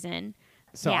the season.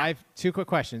 So Yeah. I have 2 quick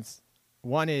questions.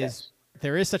 One is,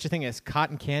 there is such a thing as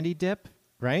cotton candy dip,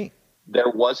 right? There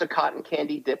was a cotton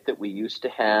candy dip that we used to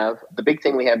have. The big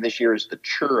thing we have this year is the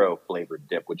churro flavored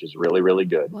dip, which is really, really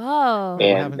good. Whoa. What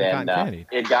And happened to then cotton candy?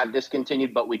 it got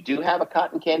discontinued, but we do have a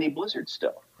cotton candy blizzard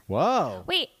still. Whoa.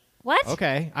 Wait, what?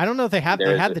 Okay. I don't know if they had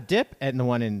There's the dip and the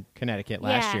one in Connecticut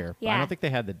last Yeah, year. But yeah. I don't think they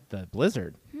had the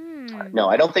blizzard. No,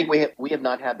 I don't think we have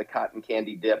not had the cotton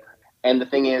candy dip. And the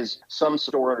thing is, some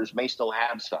stores may still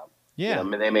have some. Yeah.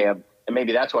 They may have, and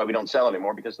maybe that's why we don't sell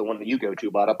anymore, because the one that you go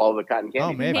to bought up all the cotton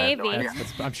candy. Oh, maybe. Maybe.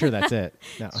 I'm sure that's it.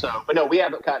 No. But no, we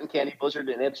have a cotton candy blizzard,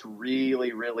 and it's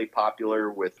really, really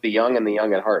popular with the young and the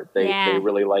young at heart. They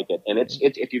really like it, and it's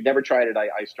if you've never tried it,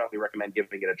 I strongly recommend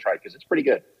giving it a try because it's pretty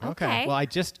good. Okay. Well, I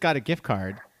just got a gift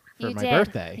card for You my did.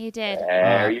 birthday. You did.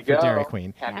 There you for go, Dairy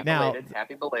Queen. Happy Now- belated.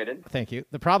 Happy belated. Thank you.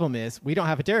 The problem is we don't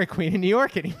have a Dairy Queen in New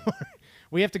York anymore.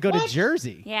 We have to go to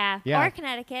Jersey. Yeah. Yeah. Or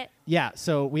Connecticut. Yeah.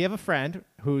 So we have a friend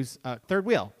who's third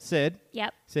wheel, Sydney.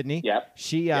 Yep.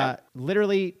 She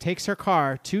literally takes her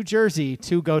car to Jersey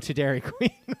to go to Dairy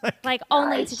Queen. Like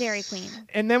only to Dairy Queen.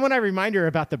 And then when I remind her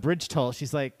about the bridge toll,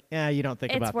 she's like, "Yeah, you don't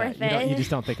think It's about worth that. it." You just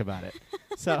don't think about it."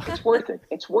 So It's worth it.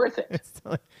 It's worth it.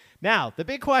 now the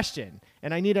big question,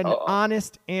 and I need an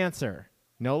honest answer.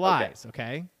 No lies,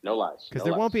 okay? No lies. Because No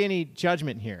there lies. won't be any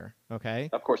judgment here, okay?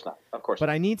 Of course not. Of course But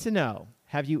not. I need to know,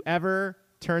 have you ever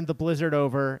turned the blizzard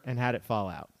over and had it fall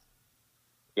out?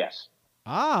 Yes.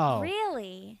 Oh.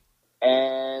 Really?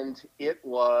 And it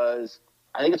was,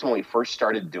 I think it's when we first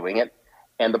started doing it.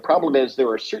 And the problem is there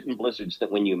are certain blizzards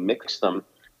that when you mix them,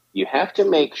 you have to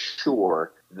make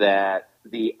sure that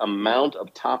the amount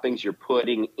of toppings you're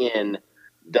putting in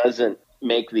doesn't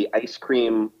make the ice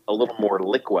cream a little more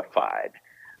liquefied.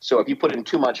 So if you put in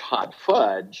too much hot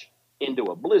fudge into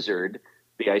a blizzard,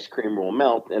 the ice cream will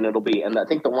melt and and I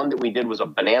think the one that we did was a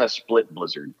banana split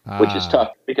blizzard, which is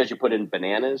tough because you put in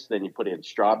bananas, then you put in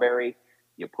strawberry,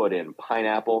 you put in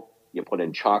pineapple, you put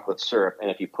in chocolate syrup. And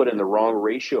if you put in the wrong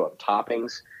ratio of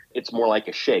toppings, it's more like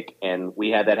a shake. And we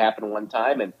had that happen one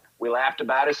time and we laughed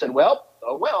about it, said, well,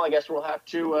 I guess we'll have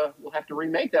to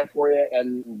remake that for you.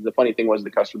 And the funny thing was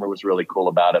the customer was really cool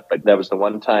about it. But that was the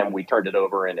one time we turned it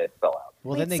over and it fell out.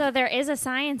 Well, Wait, so there is a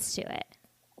science to it.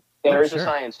 There is sure. a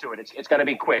science to it. It's got to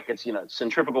be quick. It's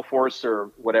centrifugal force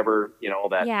or whatever, all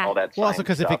that. Yeah. All that. Well, also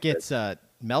because if stuff it gets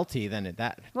melty, then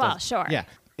Well, sure. Yeah.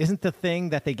 Isn't the thing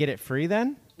that they get it free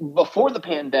then? Before the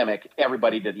pandemic,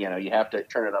 everybody did. You have to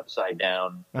turn it upside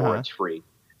down or it's free.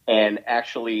 And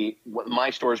actually, my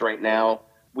stores right now,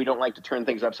 we don't like to turn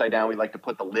things upside down. We like to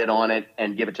put the lid on it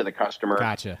and give it to the customer.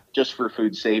 Gotcha. Just for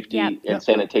food safety Yep. and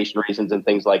sanitation reasons and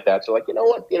things like that. So, you know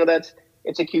what?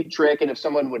 It's a cute trick. And if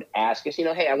someone would ask us,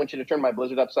 hey, I want you to turn my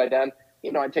blizzard upside down,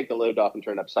 I'd take the lid off and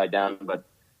turn it upside down. But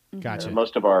Gotcha.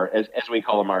 most of our, as we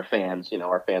call them, our fans,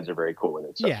 our fans are very cool with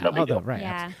it. So Yeah. no big deal. Right.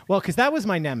 Yeah. Well, because that was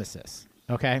my nemesis.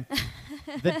 Okay.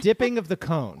 The dipping of the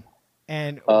cone.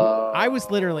 And I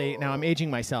was literally, now I'm aging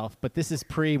myself, but this is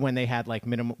pre when they had like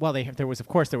minimum, well, there was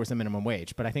a minimum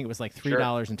wage, but I think it was like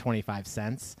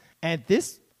 $3.25. And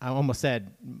this, I almost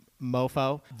said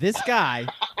mofo, this guy,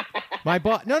 my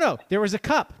boss, no, there was a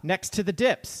cup next to the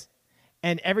dips.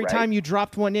 And every time you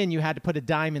dropped one in, you had to put a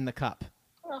dime in the cup.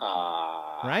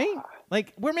 Right?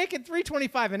 Like, we're making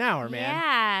 $3.25 an hour, man.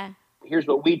 Yeah. Here's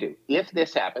what we do. If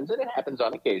this happens, and it happens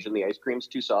on occasion, the ice cream's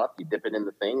too soft, you dip it in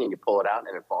the thing and you pull it out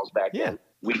and it falls back in.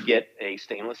 We get a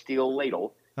stainless steel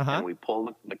ladle and we pull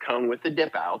the cone with the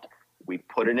dip out. We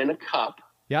put it in a cup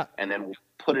and then we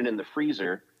put it in the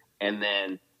freezer. And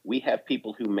then we have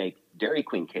people who make Dairy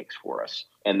Queen cakes for us.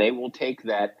 And they will take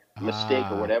that mistake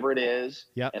or whatever it is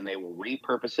and they will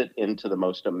repurpose it into the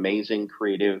most amazing,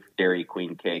 creative Dairy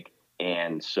Queen cake.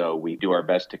 And so we do our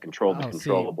best to control the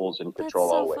controllables and control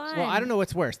so always. fun. Well, I don't know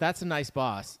what's worse. That's a nice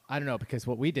boss. I don't know, because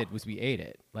what we did was we ate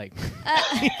it. Like,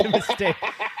 the mistake.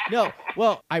 No,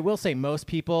 well, I will say most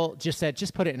people just said,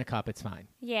 just put it in a cup. It's fine.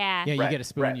 Yeah. Yeah, you get a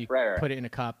spoon, you put it in a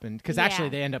cup. And because actually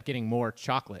they end up getting more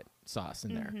chocolate sauce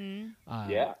in there.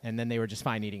 And then they were just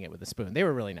fine eating it with a spoon. They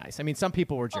were really nice. I mean, some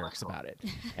people were jerks about it.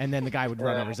 And then the guy would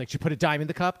run over. He's like, did you put a dime in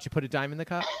the cup? Did you put a dime in the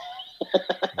cup?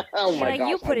 Oh my gosh,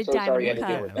 you put I'm a so dime sorry in the you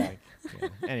had to deal cup.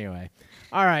 with that. Anyway.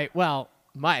 All right. Well,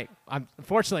 Mike,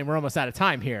 unfortunately, we're almost out of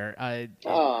time here.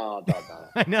 Oh,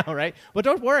 I know, right? But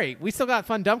don't worry. We still got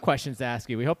fun, dumb questions to ask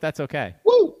you. We hope that's okay.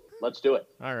 Woo! Let's do it.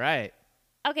 All right.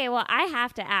 Okay, well, I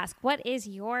have to ask, what is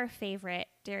your favorite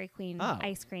Dairy Queen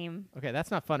ice cream? Okay,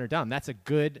 that's not fun or dumb. That's a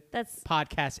good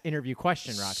podcast interview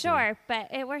question, Roxy. Sure, but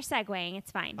we're segueing.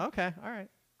 It's fine. Okay, all right.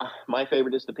 My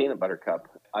favorite is the peanut butter cup.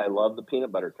 I love the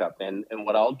peanut butter cup. And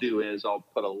what I'll do is I'll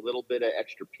put a little bit of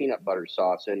extra peanut butter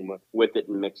sauce in with it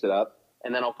and mix it up.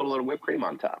 And then I'll put a little whipped cream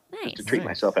on top just to treat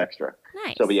myself extra.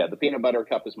 Nice. So, but yeah, the peanut butter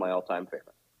cup is my all-time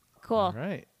favorite. Cool. All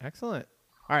right, excellent.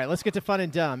 All right, let's get to fun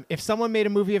and dumb. If someone made a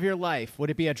movie of your life,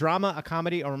 would it be a drama, a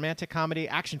comedy, a romantic comedy,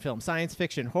 action film, science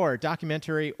fiction, horror,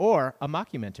 documentary, or a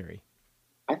mockumentary?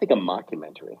 I think a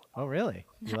mockumentary. Oh, really?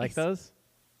 You like those?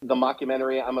 The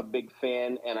mockumentary, I'm a big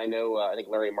fan, and I know, I think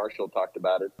Larry Marshall talked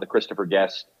about it, the Christopher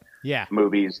Guest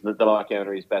movies, the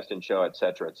documentaries, Best in Show, et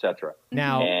cetera, et cetera.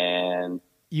 Now, and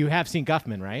you have seen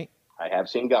Guffman, right? I have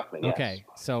seen Guffman, yes. Okay,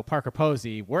 so Parker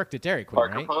Posey worked at Dairy Queen,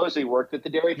 right? Parker Posey worked at the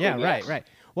Dairy Queen, Yeah, right.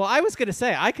 Well, I was going to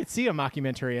say, I could see a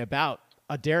mockumentary about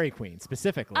a Dairy Queen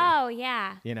specifically. Oh,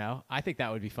 yeah. You know, I think that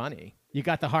would be funny. You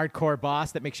got the hardcore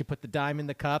boss that makes you put the dime in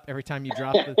the cup every time you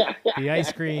drop the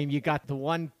ice cream. You got the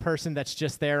one person that's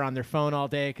just there on their phone all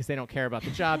day because they don't care about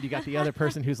the job. You got the other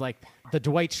person who's like the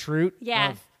Dwight Schrute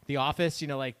of The Office, you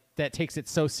know, like that takes it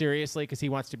so seriously because he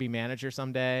wants to be manager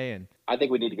someday. And I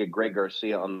think we need to get Greg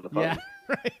Garcia on the phone. Yeah,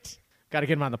 right. Got to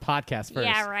get him on the podcast first.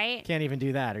 Yeah, right. Can't even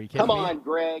do that. Are you kidding me? Come on,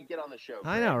 Greg. Get on the show. Greg.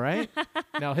 I know, right?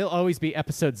 No, he'll always be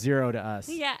episode 0 to us.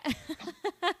 Yeah.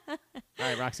 All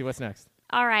right, Roxy, what's next?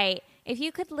 All right. If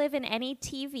you could live in any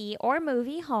TV or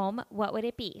movie home, what would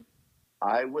it be?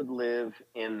 I would live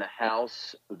in the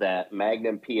house that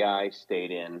Magnum P.I.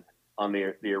 stayed in on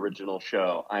the original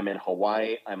show. I'm in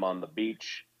Hawaii. I'm on the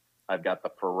beach. I've got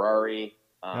the Ferrari.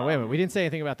 Now, wait a minute. We didn't say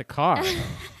anything about the car.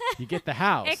 You get the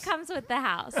house. It comes with the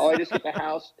house. Oh, I just get the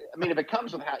house. I mean, if it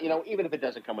comes with the house, you know, even if it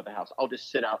doesn't come with the house, I'll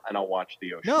just sit out and I'll watch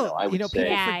the ocean. No, I would people say.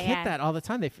 forget that all the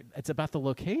time. It's about the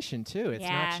location, too. It's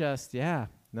not just,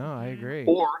 No, I agree.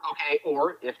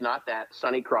 Or if not that,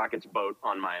 Sonny Crockett's boat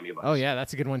on Miami Vice. Oh, yeah,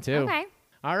 that's a good one, too. Okay.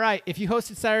 All right. If you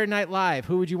hosted Saturday Night Live,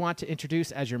 who would you want to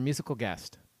introduce as your musical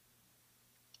guest?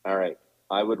 All right.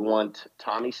 I would want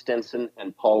Tommy Stinson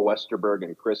and Paul Westerberg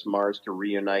and Chris Mars to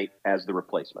reunite as the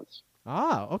Replacements.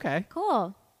 Oh, okay.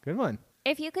 Cool. Good one.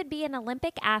 If you could be an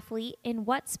Olympic athlete, in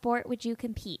what sport would you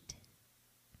compete?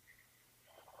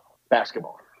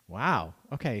 Basketball. Wow.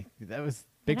 Okay. That was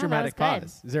big No, dramatic that was good.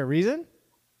 pause. Is there a reason?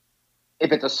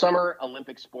 If it's a summer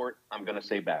Olympic sport, I'm going to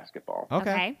say basketball.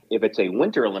 Okay. If it's a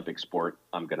winter Olympic sport,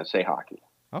 I'm going to say hockey.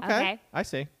 Okay. I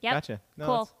see. Yep. Gotcha. No,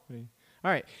 Cool. All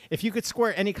right. If you could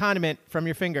squirt any condiment from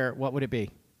your finger, what would it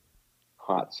be?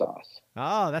 Hot sauce.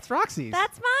 Oh, that's Roxy's.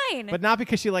 That's mine. But not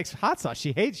because she likes hot sauce.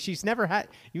 She's never had,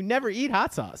 you never eat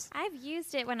hot sauce. I've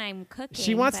used it when I'm cooking.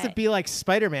 She wants to but- be like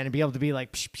Spider-Man and be able to be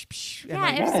like, psh, psh, psh, and Yeah,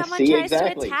 like, if Yeah, someone see, tries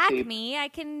exactly. to attack See- me, I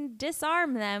can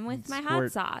disarm them with my hot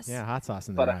squirt- sauce. Yeah, hot sauce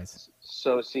in their But eyes.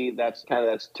 so see, that's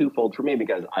twofold for me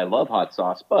because I love hot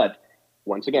sauce. But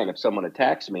once again, if someone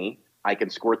attacks me, I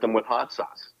can squirt them with hot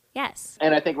sauce. Yes.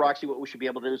 And I think, Roxy, what we should be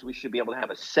able to do is we should be able to have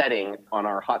a setting on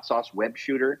our hot sauce web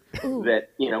shooter that,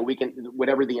 you know, we can,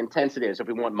 whatever the intensity is, if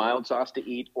we want mild sauce to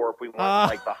eat or if we want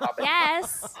like the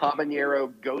Yes.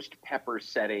 habanero ghost pepper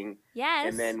setting. Yes.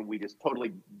 And then we just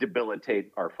totally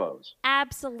debilitate our foes.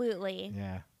 Absolutely.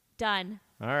 Yeah. Done.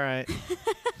 All right.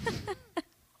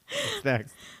 What's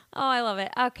next? Oh, I love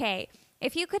it. Okay.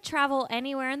 If you could travel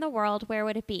anywhere in the world, where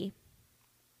would it be?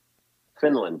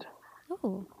 Finland.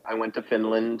 Oh. I went to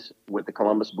Finland with the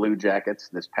Columbus Blue Jackets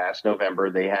this past November.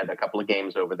 They had a couple of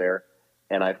games over there,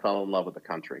 and I fell in love with the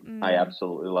country. I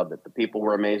absolutely loved it. The people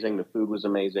were amazing. The food was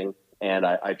amazing, and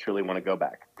I truly want to go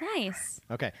back. Nice.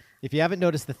 Okay. If you haven't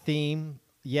noticed the theme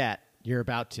yet, you're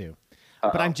about to.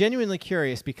 But I'm genuinely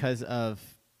curious because of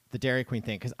the Dairy Queen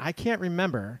thing, because I can't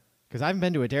remember, because I haven't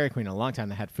been to a Dairy Queen in a long time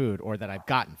that had food or that I've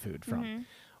gotten food from.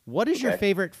 What is your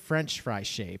favorite French fry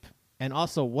shape? And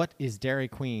also, what is Dairy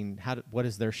Queen? What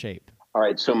is their shape? All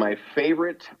right, so my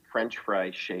favorite French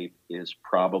fry shape is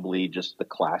probably just the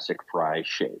classic fry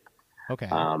shape. Okay.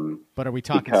 But are we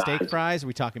talking steak fries? Are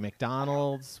we talking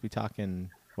McDonald's? Are we talking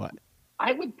what?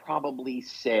 I would probably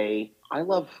say I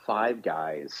love Five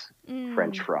Guys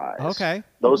French fries. Okay.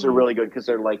 Those are really good because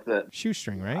they're like the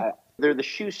shoestring, right? They're the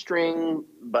shoestring,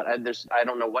 but I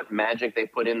don't know what magic they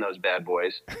put in those bad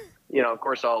boys. You know, of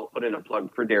course, I'll put in a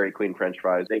plug for Dairy Queen French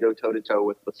fries. They go toe-to-toe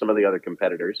with some of the other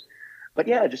competitors. But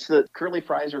yeah, just the curly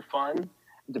fries are fun,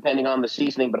 depending on the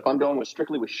seasoning. But if I'm going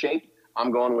strictly with shape,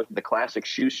 I'm going with the classic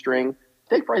shoestring.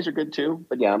 Steak fries are good too,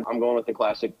 but yeah, I'm going with the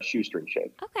classic shoestring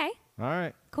shape. Okay. All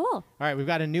right. Cool. All right, we've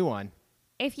got a new one.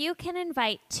 If you can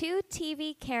invite 2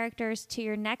 TV characters to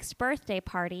your next birthday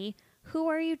party, who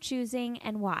are you choosing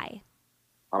and why?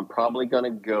 I'm probably going to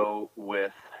go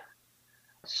with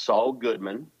Saul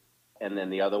Goodman, and then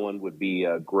the other one would be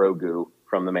Grogu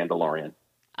from The Mandalorian.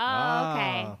 Oh,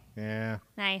 okay. Yeah.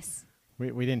 Nice.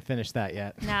 We didn't finish that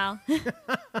yet. No.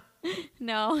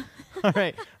 No. All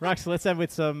right, Roxy, let's end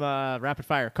with some rapid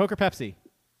fire. Coke or Pepsi?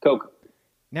 Coke.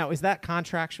 Now, is that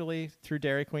contractually through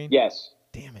Dairy Queen? Yes.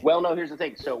 Damn it. Well, no, here's the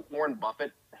thing. So Warren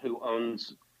Buffett, who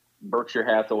owns Berkshire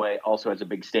Hathaway, also has a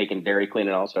big stake in Dairy Queen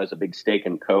and also has a big stake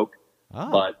in Coke.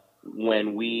 Oh. But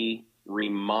when we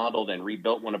remodeled and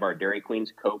rebuilt one of our Dairy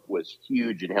Queens, Coke was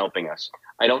huge in helping us.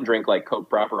 I don't drink like Coke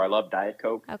proper. I love Diet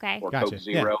Coke or Gotcha. Coke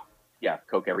Zero. Yeah,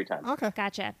 Coke every time. Okay.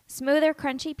 Gotcha. Smooth or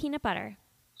crunchy peanut butter?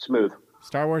 Smooth.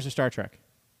 Star Wars or Star Trek?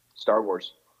 Star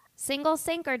Wars. Single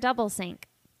sink or double sink?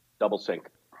 Double sink.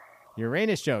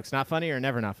 Uranus jokes, not funny or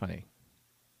never not funny?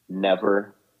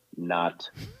 Never not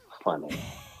funny.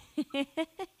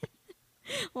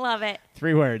 Love it.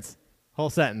 3 words. Whole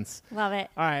sentence. Love it.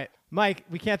 All right. Mike,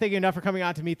 we can't thank you enough for coming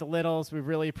on to Meet the Littles. We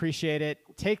really appreciate it.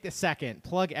 Take the second,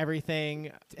 plug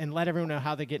everything, and let everyone know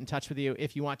how they get in touch with you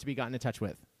if you want to be gotten in touch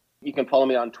with. You can follow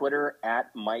me on Twitter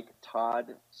at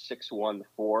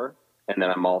MikeTodd614, and then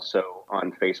I'm also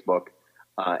on Facebook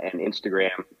and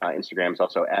Instagram. Instagram's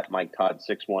also at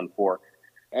MikeTodd614.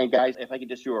 And guys, if I could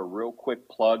just do a real quick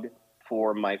plug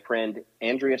for my friend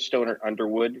Andrea Stoner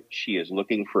Underwood. She is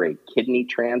looking for a kidney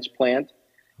transplant.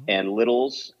 And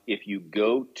Littles, if you're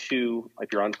on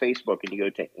Facebook and you go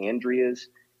to Andrea's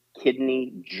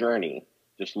Kidney Journey,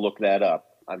 just look that up.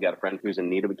 I've got a friend who's in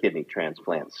need of a kidney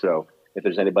transplant. So if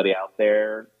there's anybody out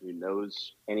there who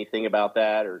knows anything about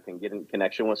that or can get in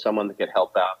connection with someone that could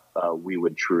help out, we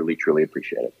would truly, truly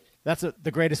appreciate it. That's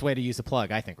the greatest way to use a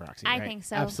plug, I think, Roxy. I right? think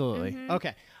so. Absolutely. Mm-hmm.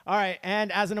 Okay. All right.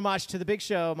 And as an homage to the big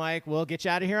show, Mike, we'll get you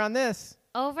out of here on this.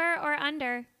 Over or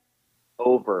under?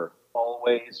 Over.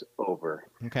 Always over.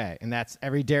 Okay. And that's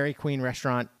every Dairy Queen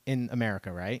restaurant in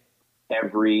America, right?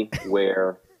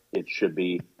 Everywhere it should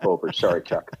be over. Sorry,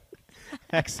 Chuck.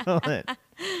 Excellent.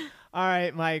 All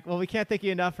right, Mike. Well, we can't thank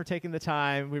you enough for taking the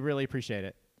time. We really appreciate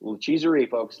it. La Cheeserie,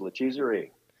 folks. La Cheeserie.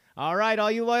 All right,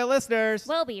 all you loyal listeners.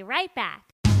 We'll be right back.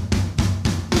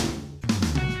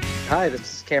 Hi, this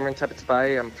is Cameron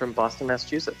Tepetsbai. I'm from Boston,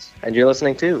 Massachusetts. And you're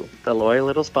listening to the Loyal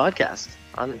Littles Podcast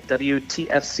on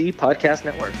WTFC Podcast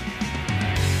Network.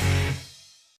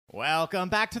 Welcome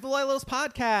back to the Loyal Littles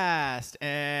Podcast.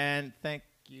 And thank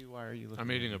you. Why are you looking?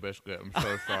 I'm eating a biscuit. I'm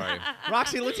so sorry.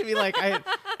 Roxy looked at me like,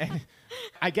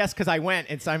 I guess because I went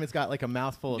and Simon's got like a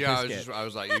mouthful of biscuit. I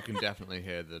was like, you can definitely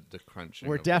hear the crunching.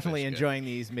 We're of definitely the biscuit. enjoying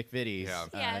these McVitie's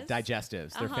Yes.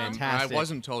 digestives. They're Uh-huh. fantastic. I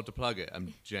wasn't told to plug it.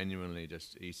 I'm genuinely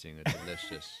just eating a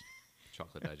delicious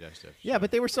chocolate digestive. Yeah,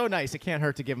 but they were so nice. It can't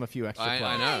hurt to give them a few extra plugs.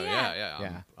 I know. Yeah.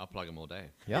 Yeah. I'll plug them all day.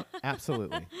 Yep,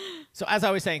 absolutely. So as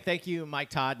I was saying, thank you, Mike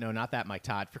Todd. No, not that Mike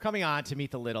Todd, for coming on to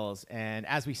Meet the Littles. And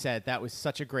as we said, that was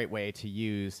such a great way to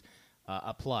use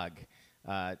a plug.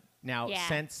 Now, Yeah.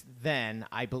 since then,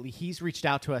 I believe he's reached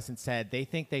out to us and said they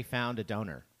think they found a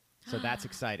donor. So that's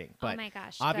exciting. But my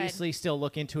gosh, obviously, still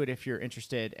look into it if you're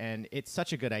interested. And it's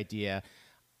such a good idea.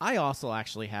 I also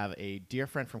actually have a dear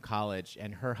friend from college,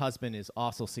 and her husband is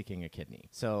also seeking a kidney.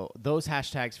 So those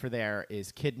hashtags for there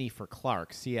is Kidney for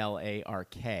Clark,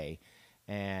 CLARK.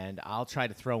 And I'll try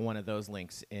to throw one of those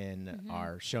links in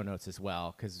our show notes as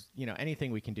well, because,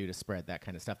 anything we can do to spread that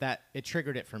kind of stuff. That it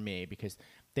triggered it for me because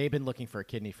they've been looking for a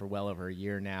kidney for well over a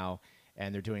year now,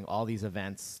 and they're doing all these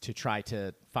events to try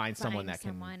to find someone that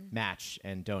can match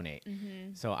and donate.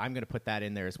 So I'm going to put that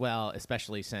in there as well,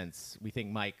 especially since we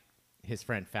think Mike, his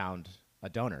friend, found a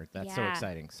donor. That's so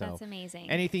exciting. So that's amazing.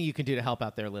 Anything you can do to help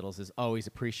out their littles is always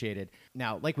appreciated.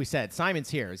 Now, like we said, Simon's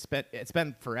here. It's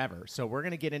been forever. So we're going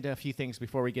to get into a few things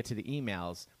before we get to the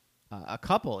emails. A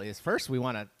couple is, first, we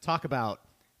want to talk about,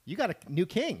 you got a new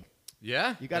king.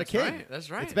 Yeah. You got a king. Right, that's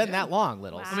right. It's been that long,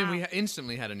 Littles. Wow. I mean, we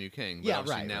instantly had a new king. But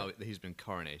obviously now he's been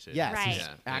coronated. Yes, Right. he's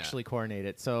actually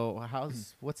coronated. So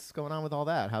what's going on with all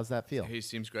that? How's that feel? He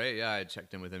seems great. Yeah, I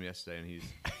checked in with him yesterday, and he's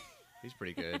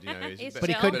pretty good. He's but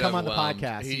he couldn't come on the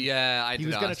podcast. He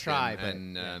was going to try, but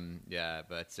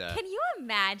Can you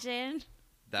imagine?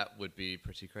 That would be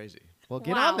pretty crazy. Well,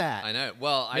 get on that. I know.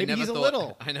 Well, maybe he's a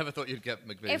little. I never thought you'd get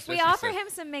McVitie. If we offer him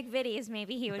some McVitties,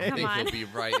 maybe he would come on. He'll be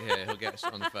right here. He'll get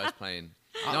on the first plane.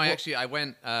 No, I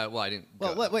went. I didn't.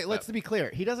 Well, wait. Let's be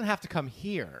clear. He doesn't have to come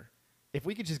here. If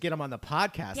we could just get him on the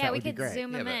podcast, that would be great.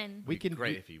 Zoom him in. We could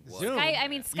great if he was. Zoom. Skype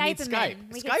him Skype.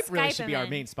 in. Skype really should be our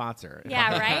main sponsor.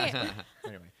 Yeah, right?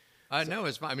 Anyway. No, it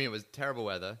was fine. I mean, it was terrible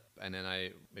weather, and then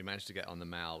we managed to get on the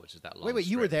Mall, which is that long. Wait,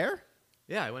 you were there?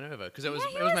 Yeah, I went over because it was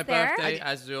was my there. birthday,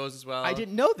 as yours as well. I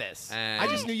didn't know this. And I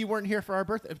just knew you weren't here for our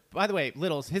birthday. By the way,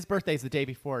 Littles, his birthday's the day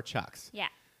before Chuck's. Yeah.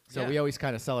 So we always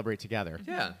kind of celebrate together.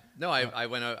 Yeah. No, I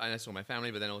went out and I saw my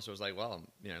family, but then also was like, well,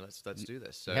 let's do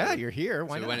this. So yeah, you're here.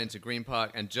 Why so not? We went into Green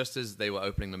Park, and just as they were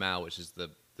opening the Mall, which is the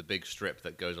big strip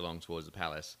that goes along towards the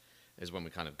palace, is when we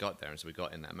kind of got there. And so we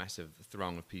got in that massive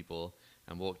throng of people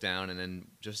and walked down, and then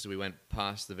just as we went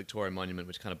past the Victoria Monument,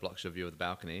 which kind of blocks your view of the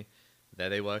balcony, there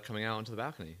they were coming out onto the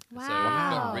balcony. Wow. So we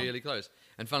got really close.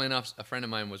 And funnily enough, a friend of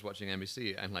mine was watching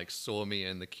NBC and saw me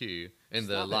in the queue, in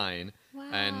the line,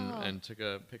 and took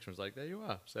a picture and was like, there you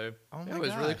are. So it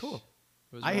was really cool.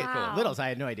 It was really cool. Littles, I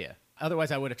had no idea.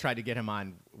 Otherwise, I would have tried to get him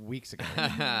on weeks ago.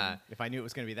 If I knew it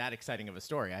was going to be that exciting of a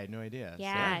story, I had no idea.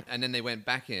 Yeah. So. And then they went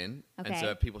back in, and so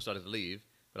Okay. people started to leave.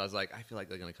 But I was like, I feel like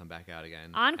they're going to come back out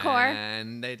again. Encore.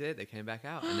 And they did. They came back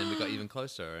out. And then we got even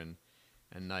closer.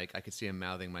 And I could see him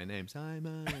mouthing my name,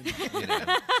 Simon.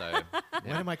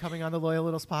 When am I coming on the Loyal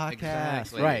Littles podcast?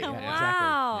 Exactly. Right. Wow. Yeah,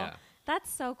 exactly. Yeah.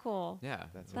 That's so cool. Yeah.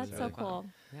 That's really so fun. cool.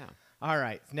 Yeah. All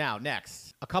right. Now,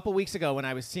 next. A couple weeks ago when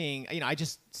I was seeing, I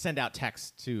just send out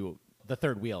texts to the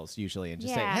third wheels usually and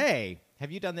just say, hey,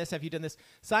 have you done this? Have you done this?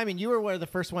 Simon, you were one of the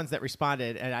first ones that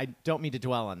responded, and I don't mean to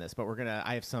dwell on this, but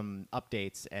I have some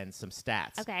updates and some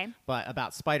stats. Okay. But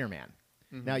about Spider-Man.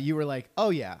 Now, you were like, oh,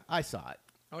 yeah, I saw it.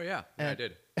 Oh, yeah. I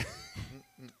did.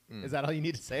 Is that all you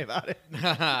need to say about it?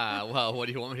 Well, what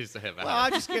do you want me to say about Well,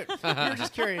 it? I'm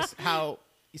just curious how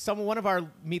one of our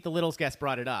Meet the Littles guests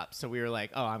brought it up. So we were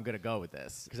like, oh, I'm going to go with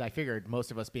this. Because I figured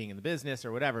most of us being in the business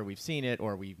or whatever, we've seen it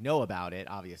or we know about it,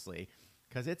 obviously.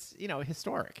 Because it's,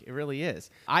 historic. It really is.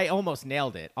 I almost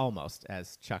nailed it,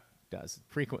 as Chuck does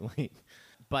frequently.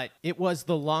 But it was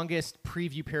the longest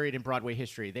preview period in Broadway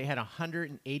history. They had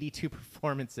 182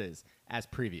 performances as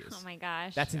previews. Oh, my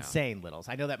gosh. That's insane, Littles.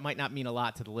 I know that might not mean a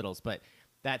lot to the Littles, but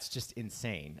that's just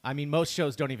insane. I mean, most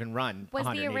shows don't even run. Was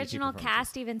the original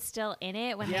cast even still in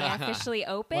it when they officially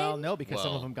opened? Well, no, because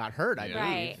some of them got hurt, I believe.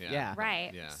 Right. Yeah.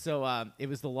 Right. Yeah. So it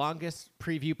was the longest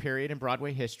preview period in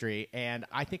Broadway history, and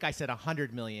I think I said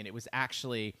 $100 million. It was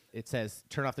actually, it says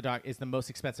Turn Off the Dog is the most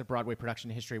expensive Broadway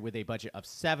production in history with a budget of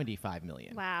 $75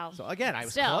 million. Wow. So again, I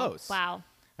was Still, close. Wow.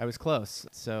 I was close.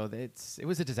 So it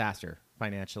was a disaster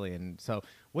financially. And so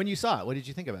when you saw it, what did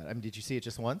you think about it? I mean, did you see it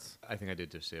just once? I think I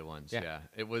did just see it once. Yeah. Yeah.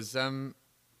 It was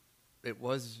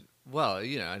well,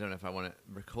 I don't know if I want to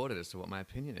record it as to what my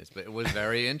opinion is, but it was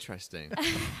very interesting.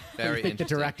 Very you think interesting. the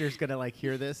director's going to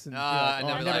hear this? And And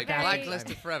they'll be like, Very-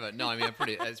 blacklisted forever. No, I mean,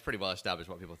 it's pretty well established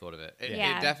what people thought of it. It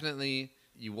definitely,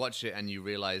 you watch it and you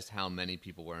realized how many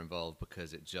people were involved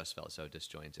because it just felt so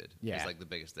disjointed. Yeah. It's the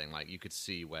biggest thing. You could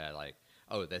see where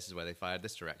oh, this is where they fired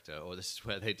this director, or this is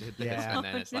where they did this. Yeah. And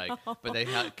then it's but they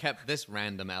kept this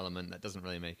random element that doesn't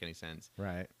really make any sense.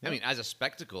 Right. I mean, as a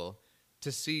spectacle,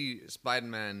 to see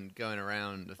Spider-Man going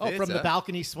around the theater. Oh, from the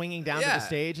balcony swinging down to the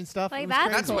stage and stuff? Like, It was that's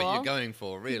crazy. That's what cool. you're going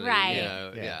for, really.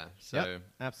 Right. Yeah. So, Yep,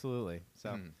 absolutely. So,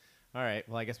 all right.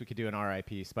 Well, I guess we could do an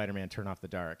RIP Spider-Man Turn Off the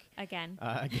Dark. Again.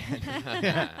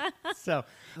 So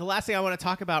the last thing I want to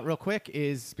talk about real quick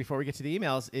is, before we get to the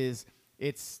emails, is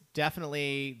It's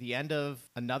definitely the end of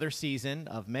another season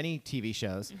of many TV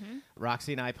shows.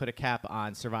 Roxy and I put a cap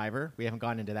on Survivor. We haven't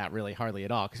gone into that really hardly at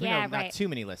all because we know not too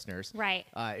many listeners. Right.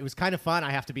 It was kind of fun.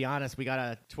 I have to be honest. We got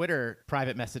a Twitter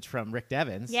private message from Rick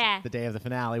Devens the day of the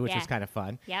finale, which was kind of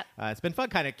fun. Yep. It's been fun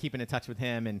kind of keeping in touch with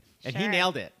him, and he Sure.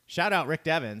 nailed it. Shout out Rick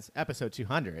Devens, episode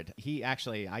 200. He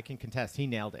actually, I can contest, he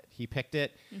nailed it. He picked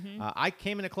it. I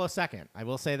came in a close second. I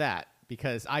will say that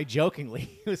because I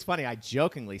jokingly, it was funny, I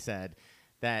jokingly said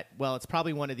that, well, it's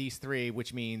probably one of these three,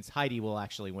 which means Heidi will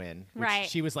actually win. Which Right.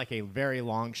 She was like a very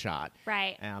long shot.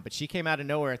 Right. But she came out of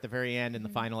nowhere at the very end in the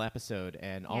final episode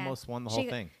and almost won the whole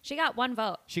thing. She got one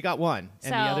vote. She got one.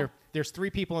 And the So- other, there's three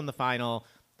people in the final.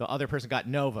 The other person got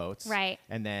no votes. Right.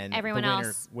 And then Everyone the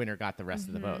else. winner got the rest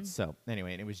of the votes. So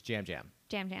anyway, and it was Jam Jam.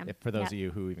 Jam Jam. For those Yep. of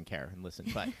you who even care and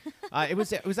listen. But it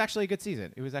was actually a good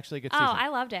season. It was actually a good Oh, season. I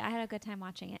loved it. I had a good time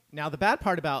watching it. Now, the bad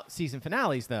part about season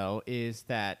finales, though, is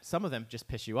that some of them just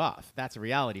piss you off. That's a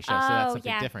reality show, so that's Oh,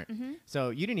 something yeah. different.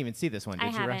 So you didn't even see this one, did I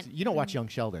you? haven't. You don't watch Young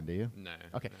Sheldon, do you? No.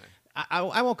 Okay. no.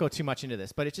 I won't go too much into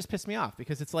this, but it just pissed me off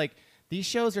because it's like these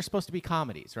shows are supposed to be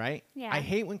comedies, right? Yeah. I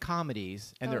hate when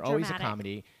comedies, and Go they're always a dramatic.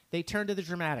 comedy, they turn to the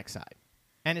dramatic side.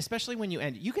 And especially when you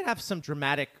end, you can have some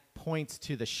dramatic points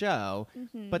to the show,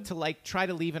 but to like try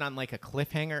to leave it on like a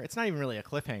cliffhanger, it's not even really a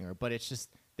cliffhanger, but it's just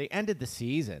they ended the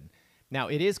season. Now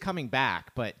it is coming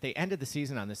back, but they ended the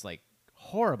season on this like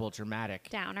horrible dramatic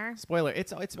Downer. spoiler.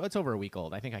 It's over a week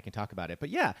old. I think I can talk about it. But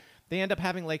yeah, they end up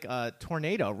having like a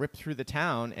tornado rip through the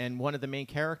town, and one of the main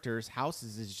characters'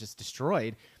 houses is just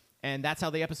destroyed. And that's how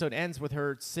the episode ends, with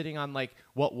her sitting on like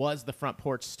what was the front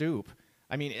porch stoop.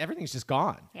 I mean, everything's just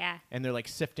gone. Yeah. And they're like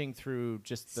sifting through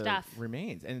just the Stuff.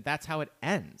 remains, and that's how it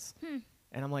ends.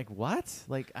 And I'm like, what?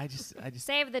 Like, I just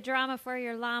Save the drama for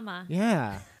your llama.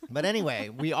 yeah. But anyway,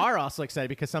 we are also excited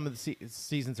because some of the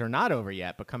seasons are not over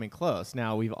yet, but coming close.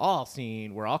 Now, we're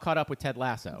all caught up with Ted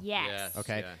Lasso. Yes. Yes.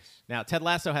 Okay. yes. Now, Ted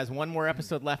Lasso has one more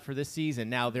episode left for this season.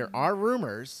 Now, there are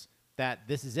rumors that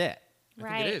this is it. I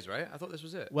Right. think it is, right? I thought this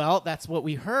was it. Well, that's what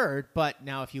we heard. But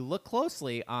now, if you look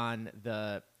closely on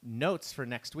the notes for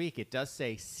next week, it does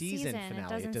say season Season. It finale.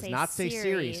 doesn't does say not say series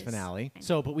series. finale.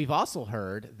 So, but we've also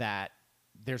heard that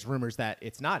there's rumors that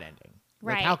it's not ending.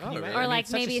 Like, Right. how can Oh, you really? end? Or I mean, like it's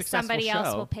such a maybe successful somebody else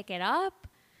show. will pick it up.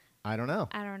 I don't know.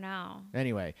 I don't know.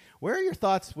 Anyway, where are your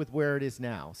thoughts with where it is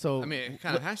now? So, I mean, it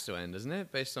kind of has to end, doesn't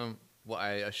it? Based on what I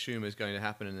assume is going to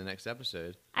happen in the next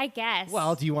episode. I guess.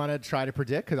 well, do you want to try to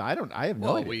predict? Because I have no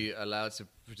Well, are idea. we allowed to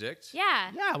predict? Yeah.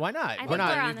 Yeah, why not? I We're think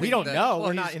not. we're on the We don't same- know. Well,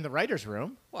 We're not he's- in the writers'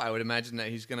 room. Well, I would imagine that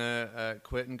he's going to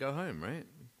quit and go home, right?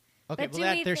 Okay, But well, do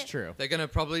that, we there's thi- true. They're going to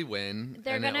probably win.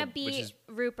 They're and going to it'll- which beat is-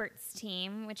 Rupert's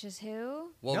team, which is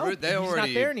who? Well, No, they're he's not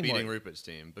already there anymore. beating Rupert's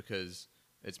team because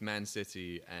it's Man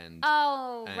City and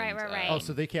Oh, And, right. Oh,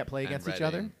 so they can't play and against each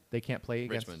other? Reading. They can't play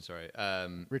against Richmond, sorry.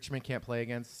 Richmond can't play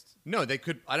against. No, they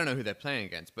could. I don't know who they're playing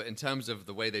against, but in terms of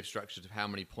the way they've structured how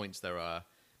many points there are,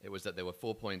 it was that they were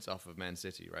 4 points off of Man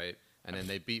City, right? And then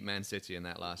they beat Man City in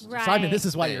that last. Right. Simon, this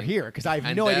is why thing. you're here, because I have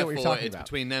And no idea what you're therefore, talking it's about.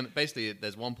 between them. Basically,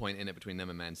 there's 1 point in it between them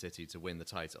and Man City to win the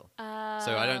title. So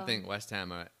I don't think West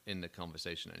Ham are in the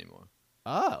conversation anymore.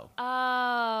 Oh.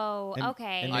 Oh, And-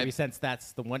 okay. And maybe since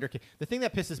that's the Wonder Kid. The thing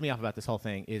that pisses me off about this whole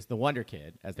thing is the Wonder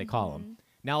Kid, as they call Mm-hmm. him.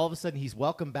 Now, all of a sudden, he's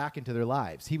welcomed back into their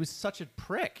lives. He was such a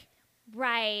prick.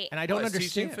 right. And I don't Well, it's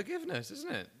teaching understand. forgiveness,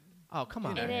 isn't it? Oh, come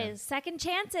on. It man. is. Second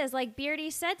chances, like Beardy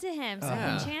said to him. Second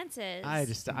Yeah.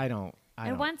 chances. I don't.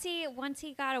 and once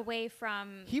he got away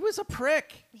from, He was a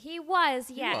prick. he was,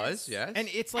 He yes. was, yes. And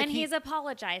it's like and he's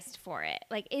apologized for it.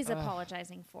 Like, is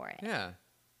apologizing for it. yeah.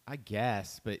 I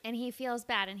guess, but And he feels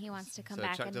bad and he wants to come So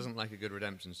back. Chuck and, doesn't like a good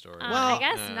redemption story. Well, I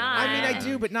guess not. I mean, I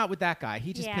do, but not with that guy.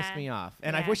 He just Yeah. pissed me off.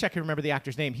 And I Yeah. wish I could remember the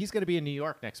actor's name. He's going to be in New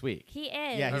York next week. He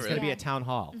is. Yeah, he's Oh, going to be really? at Town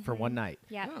Hall for one night.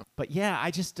 Yeah. Oh. But yeah, I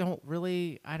just don't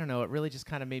really, I don't know. It really just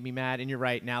kind of made me mad. And you're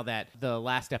right. Now that the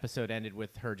last episode ended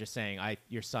with her just saying,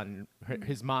 your son,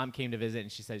 his mom came to visit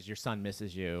and she says, your son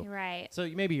misses you. Right. So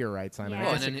maybe you're right, Simon. Yeah. I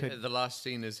Well, guess and it then could, the last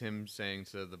scene is him saying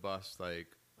to the boss, like,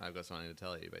 I've got something to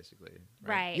tell you, basically.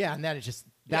 Right. yeah, and that is just,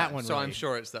 that Yeah, one So I'm really-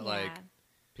 sure it's that, like, Yeah.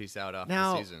 peace out after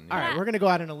Now, the season. all right, Yeah. we're going to go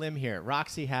out on a limb here.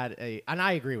 Roxy had and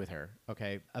I agree with her,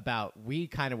 okay, about we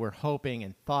kind of were hoping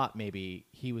and thought maybe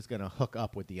he was going to hook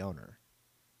up with the owner,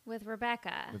 With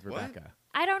Rebecca. with What? Rebecca.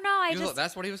 I don't know. You thought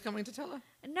that's what he was coming to tell her?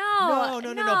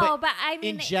 No. But I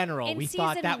mean, in general, we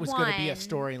thought that was going to be a one-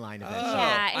 storyline eventually.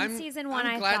 Yeah, in season one,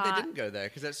 I'm I glad thought- they didn't go there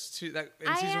because that's too.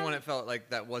 In season one, it felt like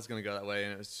that was going to go that way,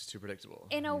 and it was just too predictable.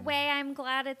 In a way, I'm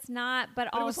glad it's not, but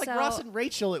But also it was like Ross and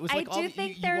Rachel. It was like I do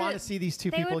think you want to see these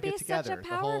two people would get be together. such a the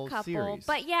power whole couple. series.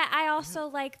 But yeah, I also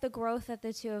like the growth that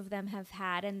the two of them have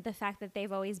had, and the fact that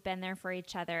they've always been there for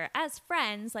each other as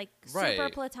friends, like super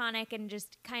Right. platonic, and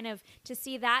just kind of to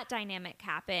see that dynamic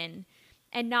happen.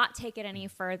 And not take it any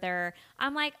further.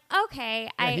 I'm like, okay,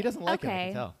 he doesn't like it. I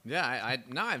can tell. Yeah,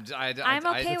 I'm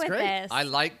okay with great. this. I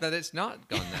like that it's not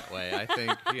gone that way. I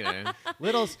think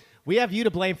Littles, we have you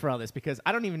to blame for all this because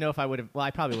I don't even know if I would have. Well,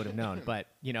 I probably would have known, but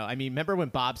I mean, remember when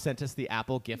Bob sent us the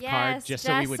Apple gift card just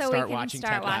so we would start watching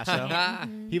Ted Lasso?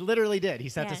 He literally did. He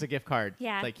sent us a gift card.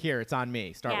 Yeah. Like, here, it's on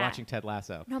me. Start watching Ted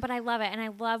Lasso. No, but I love it, and I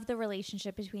love the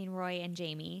relationship between Roy and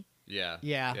Jamie.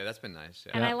 Yeah, that's been nice.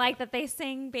 Yeah. And I like that they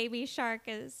sing Baby Shark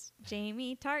as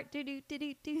Jamie Tart do do do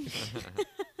do do.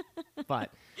 But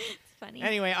It's funny.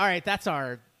 anyway, all right, that's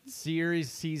our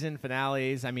season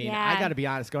finales. I mean, I got to be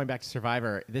honest, going back to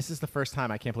Survivor, this is the first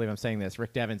time, I can't believe I'm saying this.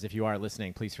 Rick Devens, if you are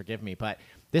listening, please forgive me. But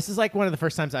this is like one of the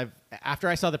first times after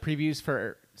I saw the previews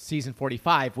for season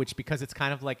 45, which because it's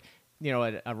kind of like,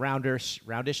 a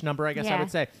roundish number, I guess I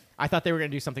would say. I thought they were going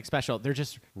to do something special. They're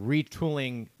just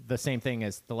retooling the same thing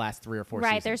as the last 3 or 4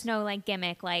 seasons. Right, there's no like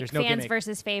gimmick, like There's no fans gimmick.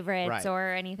 versus favorites Right.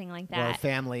 or anything like Or that.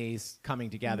 families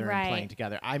coming together Right. and playing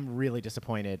together. I'm really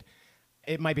disappointed.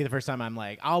 It might be the first time I'm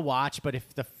like, I'll watch, but if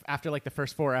after like the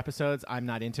first 4 episodes, I'm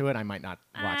not into it, I might not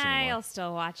watch anymore. I'll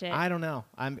still watch it. I don't know.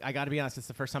 I got to be honest. It's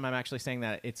the first time I'm actually saying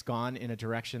that it's gone in a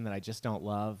direction that I just don't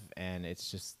love, and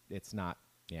it's not.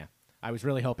 Yeah, I was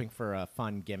really hoping for a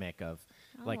fun gimmick of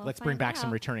we'll let's bring find back some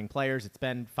out. returning players. It's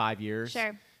been 5 years,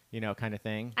 Sure. Kind of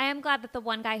thing. I am glad that the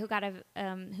one guy who got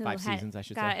 5 seasons, I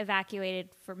should got say. evacuated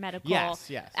for medical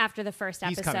Yes. after the first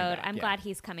He's coming episode. back, I'm yeah. glad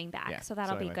he's coming back, Yeah. so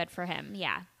that'll So be anyway. good for him.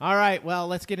 Yeah. All right. Well,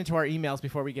 let's get into our emails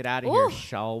before we get out of Ooh. here,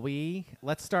 shall we?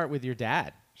 Let's start with your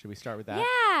dad. Should we start with that?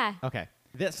 Yeah. Okay.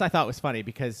 This I thought was funny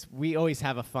because we always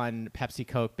have a fun Pepsi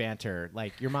Coke banter.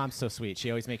 Like, your mom's so sweet. She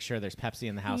always makes sure there's Pepsi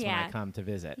in the house when Yeah. I come to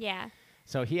visit. Yeah.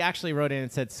 So he actually wrote in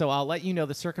and said, so I'll let you know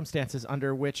the circumstances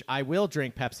under which I will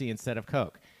drink Pepsi instead of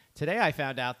Coke. Today I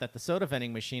found out that the soda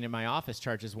vending machine in my office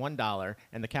charges $1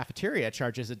 and the cafeteria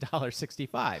charges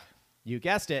 $1.65. You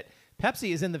guessed it.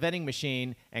 Pepsi is in the vending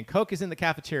machine and Coke is in the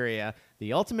cafeteria.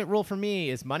 The ultimate rule for me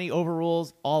is money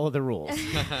overrules all of the rules.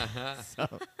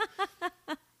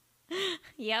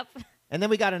 Yep. And then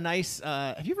we got a nice,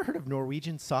 have you ever heard of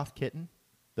Norwegian Soft Kitten,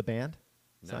 the band?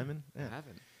 No, Simon? Yeah. I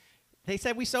haven't. They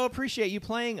said, we so appreciate you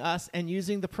playing us and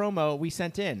using the promo we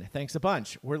sent in. Thanks a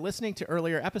bunch. We're listening to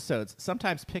earlier episodes,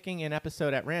 sometimes picking an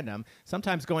episode at random,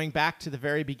 sometimes going back to the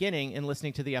very beginning and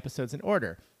listening to the episodes in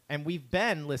order. And we've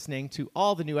been listening to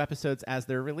all the new episodes as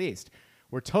they're released.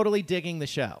 We're totally digging the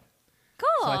show.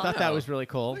 Cool. So I thought that was really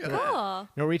cool. Look at that. Cool.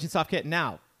 Norwegian Soft Kitten.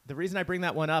 Now, the reason I bring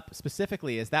that one up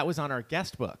specifically is that was on our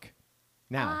guest book.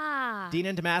 Now, Dean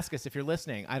in Damascus, if you're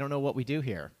listening, I don't know what we do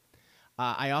here.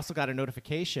 I also got a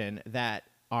notification that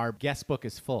our guest book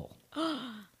is full.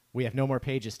 We have no more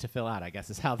pages to fill out, I guess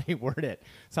is how they word it.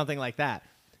 Something like that.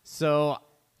 So,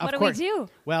 What of do we course, do?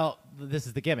 Well, this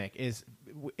is the gimmick, is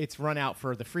it's run out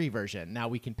for the free version. Now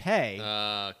we can pay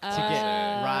to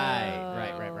get...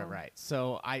 Right.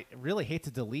 So I really hate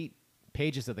to delete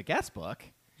pages of the guest book.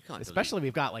 can't Especially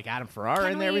we've got like Adam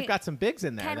Ferrara in there. We've got some bigs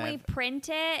in there. Can we print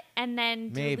it and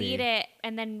then Maybe. delete it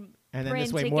and then And then print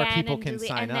this way more again people and can delete,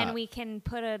 sign and up. then we can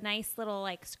put a nice little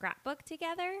like scrapbook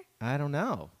together? I don't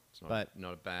know. It's not, But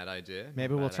not a bad idea.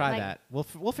 maybe Not a we'll bad try idea. that.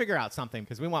 We'll figure out something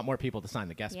because we want more people to sign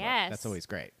the guest book. Yes. That's always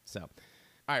great. So, all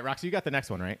right, Roxy, you got the next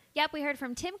one, right? Yep, we heard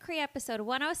from Tim Cree, episode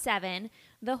 107.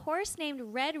 The horse named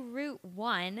Red Route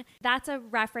 1. That's a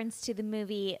reference to the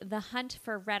movie The Hunt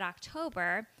for Red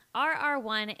October.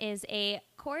 RR1 is a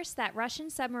course that Russian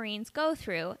submarines go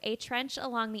through, a trench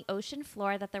along the ocean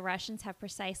floor that the Russians have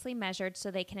precisely measured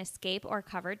so they can escape or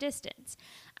cover distance.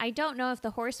 I don't know if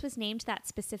the horse was named that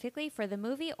specifically for the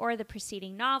movie or the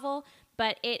preceding novel,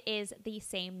 but it is the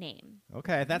same name.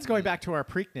 Okay, that's going back to our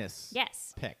Preakness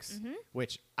Yes. picks,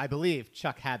 which I believe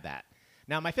Chuck had that.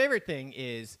 Now, my favorite thing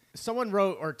is someone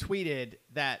wrote or tweeted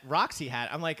that Roxy had.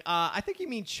 I'm like, I think you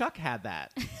mean Chuck had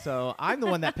that. So I'm the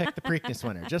one that picked the Preakness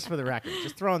winner, just for the record.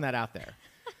 Just throwing that out there.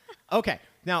 Okay,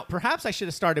 now perhaps I should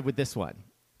have started with this one.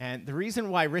 And the reason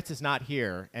why Ritz is not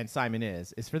here and Simon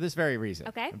is for this very reason.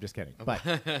 Okay. I'm just kidding. But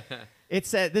it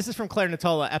said, this is from Claire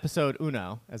Natola, episode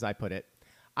uno, as I put it.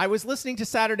 I was listening to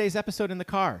Saturday's episode in the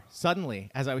car. Suddenly,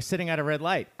 as I was sitting at a red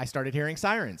light, I started hearing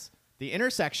sirens. The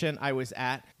intersection I was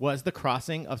at was the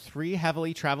crossing of 3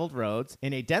 heavily traveled roads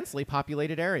in a densely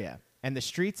populated area, and the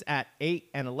streets at 8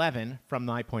 and 11, from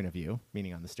my point of view,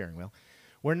 meaning on the steering wheel,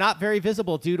 were not very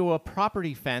visible due to a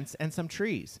property fence and some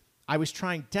trees. I was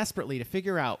trying desperately to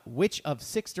figure out which of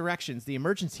 6 directions the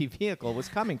emergency vehicle was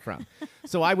coming from,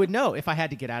 so I would know if I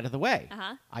had to get out of the way.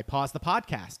 I paused the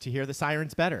podcast to hear the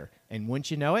sirens better, and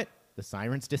wouldn't you know it, the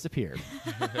sirens disappeared.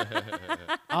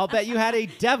 I'll bet you had a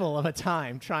devil of a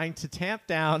time trying to tamp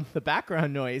down the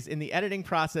background noise in the editing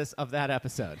process of that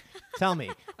episode. Tell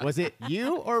me, was it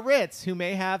you or Ritz who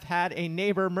may have had a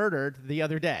neighbor murdered the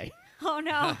other day? Oh,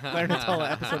 no. Claire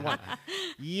Natola, episode 1.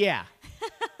 Yeah.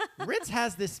 Ritz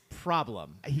has this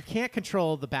problem. He can't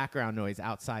control the background noise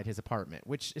outside his apartment,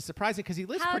 which is surprising because he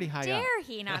lives pretty high up. How dare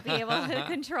he not be able to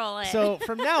control it? So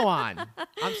from now on,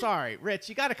 I'm sorry, Rich,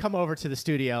 you got to come over to the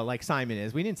studio like Simon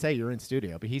is. We didn't say you're in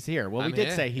studio, but he's here. Well, we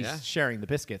did say he's sharing the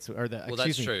biscuits or the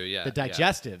the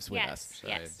digestives with us.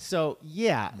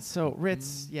 Yes. So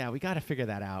Ritz, we got to figure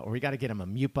that out, or we got to get him a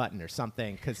mute button or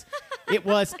something, because it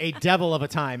was a devil of a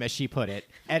time, as she put it,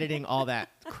 editing all that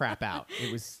crap out.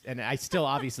 It was, and I still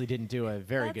obviously didn't do a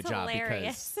very good job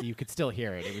because you could still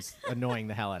hear it. It was annoying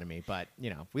the hell out of me. But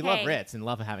we love Ritz and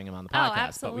love having him on the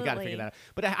podcast. But we got to figure that out.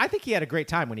 But I think he had a great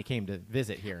time when he came to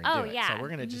visit here and do it. So we're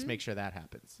gonna just make sure that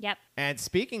happens. Yep. And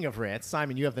speaking of Ritz,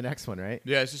 Simon, you have the next one, right?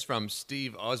 Yeah, this is from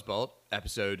Steve Osbolt,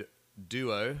 episode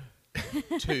Duo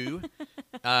 2.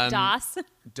 DOS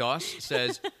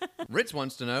says, Ritz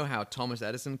wants to know how Thomas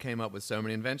Edison came up with so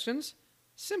many inventions.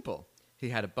 Simple. He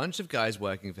had a bunch of guys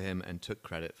working for him and took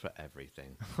credit for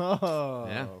everything. Oh,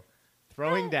 yeah.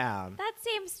 Throwing down. That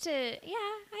seems to,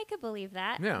 I could believe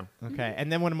that. Yeah. Okay,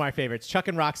 and then one of my favorites, Chuck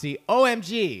and Roxy,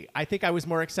 OMG. I think I was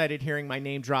more excited hearing my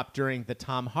name drop during the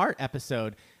Tom Hart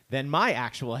episode than my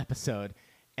actual episode.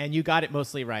 And you got it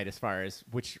mostly right as far as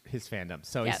his fandom.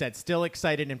 So he said, still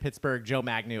excited in Pittsburgh, Joe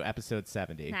Magnu, episode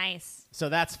 70. Nice. So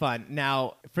that's fun.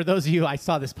 Now, for those of you, I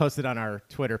saw this posted on our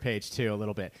Twitter page too a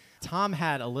little bit. Tom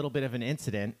had a little bit of an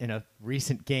incident in a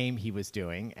recent game he was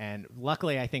doing. And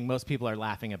luckily, I think most people are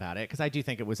laughing about it because I do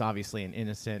think it was obviously an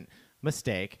innocent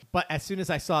mistake. But as soon as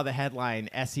I saw the headline,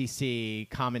 SEC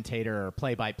commentator or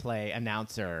play-by-play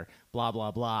announcer, blah,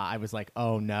 blah, blah, I was like,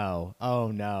 oh, no.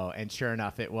 And sure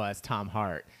enough, it was Tom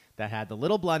Hart that had the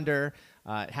little blunder.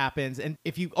 It happens. And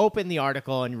if you open the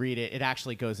article and read it, it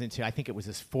actually goes into, I think it was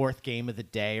his 4th game of the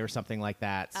day or something like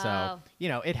that. So,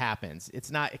 it happens.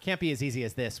 It can't be as easy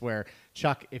as this where,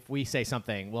 Chuck, if we say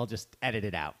something, we'll just edit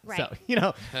it out. Right.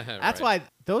 So, that's why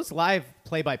those live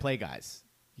play-by-play guys,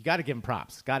 you got to give them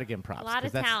props. A lot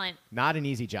of talent. Not an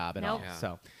easy job at all. Yeah.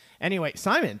 So, anyway,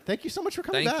 Simon, thank you so much for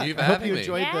coming back. Thank you for I hope having you me.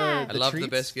 enjoyed Yeah. the I love treats.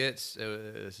 the biscuits.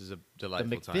 This is a delightful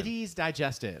The time. McVitie's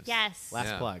digestives. Yes. Last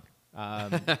Yeah. plug.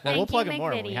 We'll plug them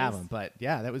more when we have McVitie's. them. But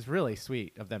yeah, that was really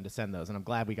sweet of them to send those, and I'm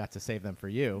glad we got to save them for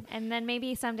you. And then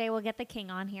maybe someday we'll get the king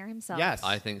on here himself. Yes,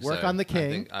 I think work so. on the king.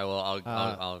 I think I will.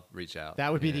 I'll reach out.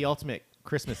 That would be the ultimate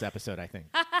Christmas episode, I think.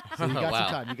 So you got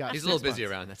some time. He's a little busy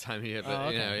around that time of year, but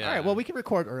okay. yeah. All right, well, we can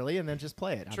record early and then just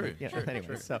play it. True.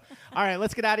 Anyway, so all right,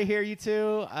 let's get out of here, you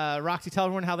two. Roxy, tell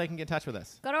everyone how they can get in touch with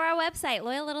us. Go to our website,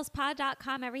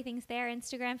 loyallittlespod.com. Everything's there,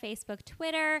 Instagram, Facebook,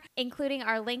 Twitter, including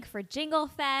our link for Jingle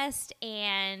Fest,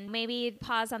 and maybe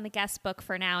pause on the guest book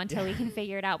for now until we can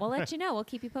figure it out. We'll let you know. We'll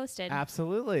keep you posted.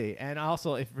 Absolutely. And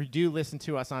also, if you do listen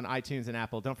to us on iTunes and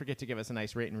Apple, don't forget to give us a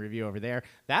nice rate and review over there.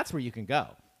 That's where you can go.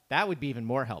 That would be even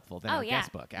more helpful than our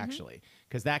guest book, actually,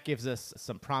 because that gives us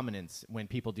some prominence when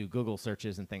people do Google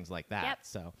searches and things like that. Yep.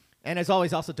 So, and as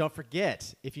always, also don't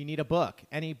forget, if you need a book,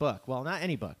 any book, well, not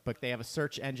any book, but they have a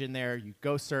search engine there. You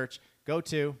go search, go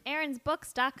to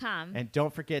aaronsbooks.com. And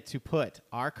don't forget to put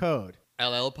our code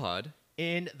LLPod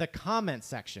in the comment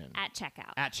section at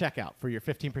checkout. At checkout for your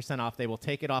 15% off. They will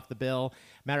take it off the bill.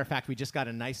 Matter of fact, we just got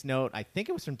a nice note. I think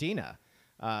it was from Dina.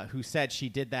 Who said she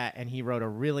did that, and he wrote a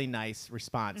really nice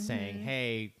response saying,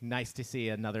 hey, nice to see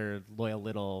another Loyal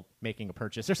Little making a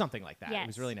purchase or something like that. Yes. It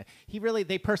was really nice.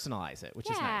 They personalize it,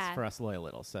 which is nice for us Loyal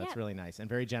Littles. So it's really nice and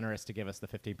very generous to give us the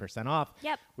 15% off.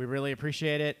 Yep. We really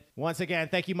appreciate it. Once again,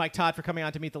 thank you, Mike Todd, for coming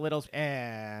on to Meet the Littles,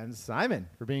 and Simon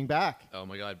for being back. Oh,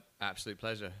 my God. Absolute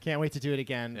pleasure. Can't wait to do it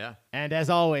again. Yeah. And as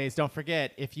always, don't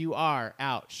forget, if you are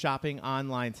out shopping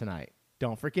online tonight,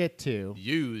 don't forget to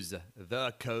use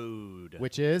the code,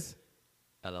 which is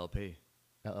LLP.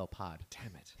 LLPod.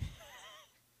 Damn it.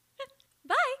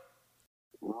 Bye.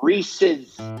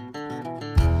 Reese's.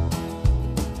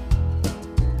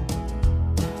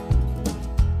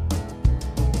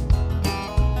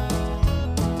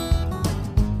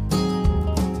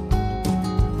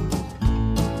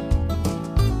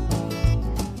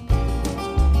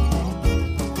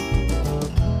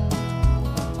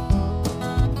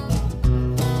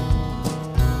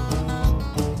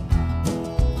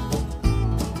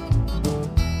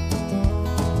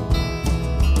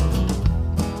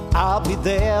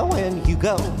 there when you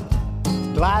go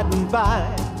gliding by.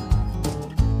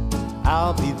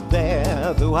 I'll be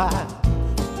there, though I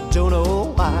don't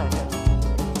know why.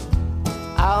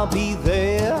 I'll be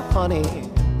there, honey,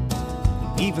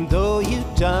 even though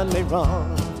you've done me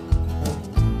wrong.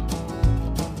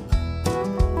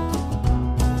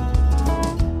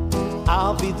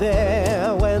 I'll be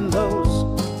there when those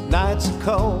nights are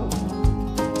cold,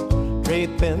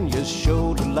 draping your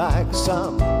shoulder like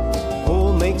some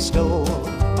old make stole.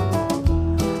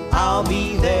 I'll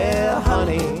be there,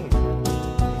 honey,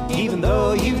 even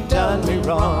though you've done me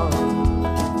wrong.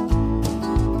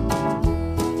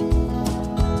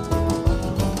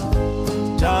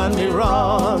 Done me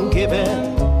wrong,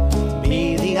 giving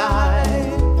me the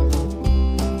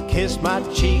eye, kissed my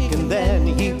cheek and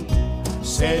then you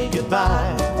said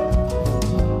goodbye.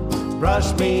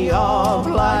 Brushed me off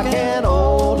like an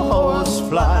old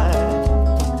horsefly.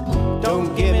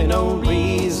 Don't give me no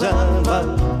reason,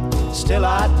 but still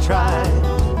I try.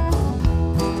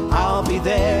 I'll be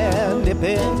there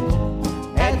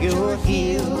nipping at your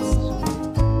heels.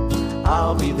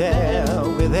 I'll be there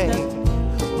with a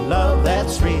love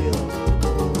that's real.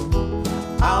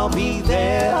 I'll be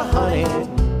there, honey,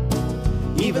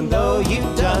 even though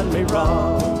you've done me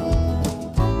wrong.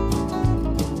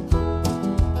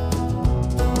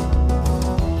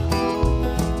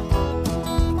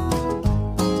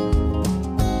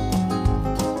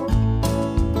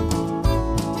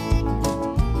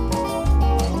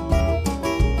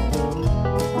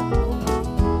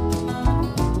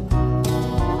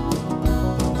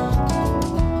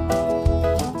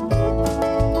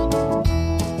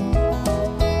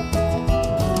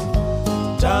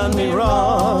 Done me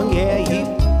wrong, yeah, you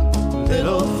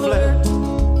little flirt.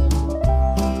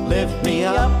 Lift me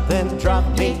up, then drop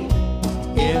me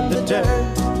in the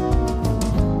dirt.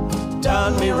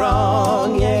 Done me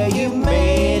wrong, yeah, you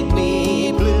made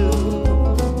me blue.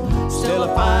 Still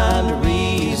I find a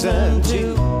reason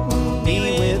to be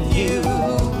with you.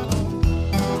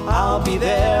 I'll be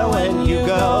there when you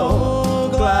go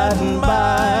gliding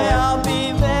by. I'll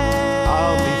be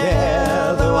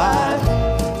there, though I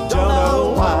don't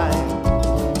know why.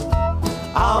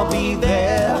 I'll be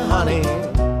there, honey,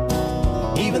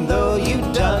 even though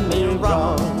you've done me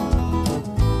wrong.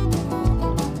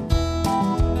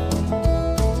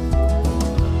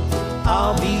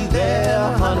 I'll be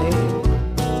there, honey,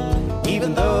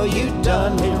 even though you've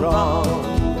done me wrong.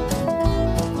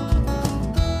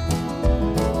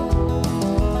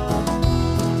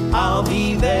 I'll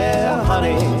be there,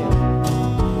 honey,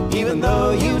 even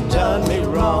though you've done me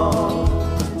wrong.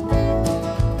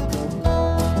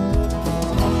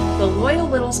 The Loyal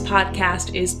Littles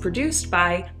podcast is produced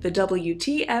by the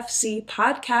WTFC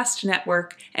Podcast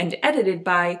Network and edited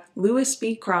by Louis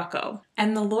B. Crocco.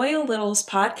 And the Loyal Littles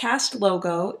podcast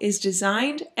logo is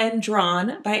designed and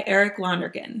drawn by Eric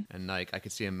Lonergan. And like I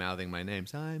could see him mouthing my name,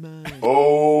 Simon.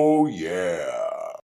 Oh, yeah.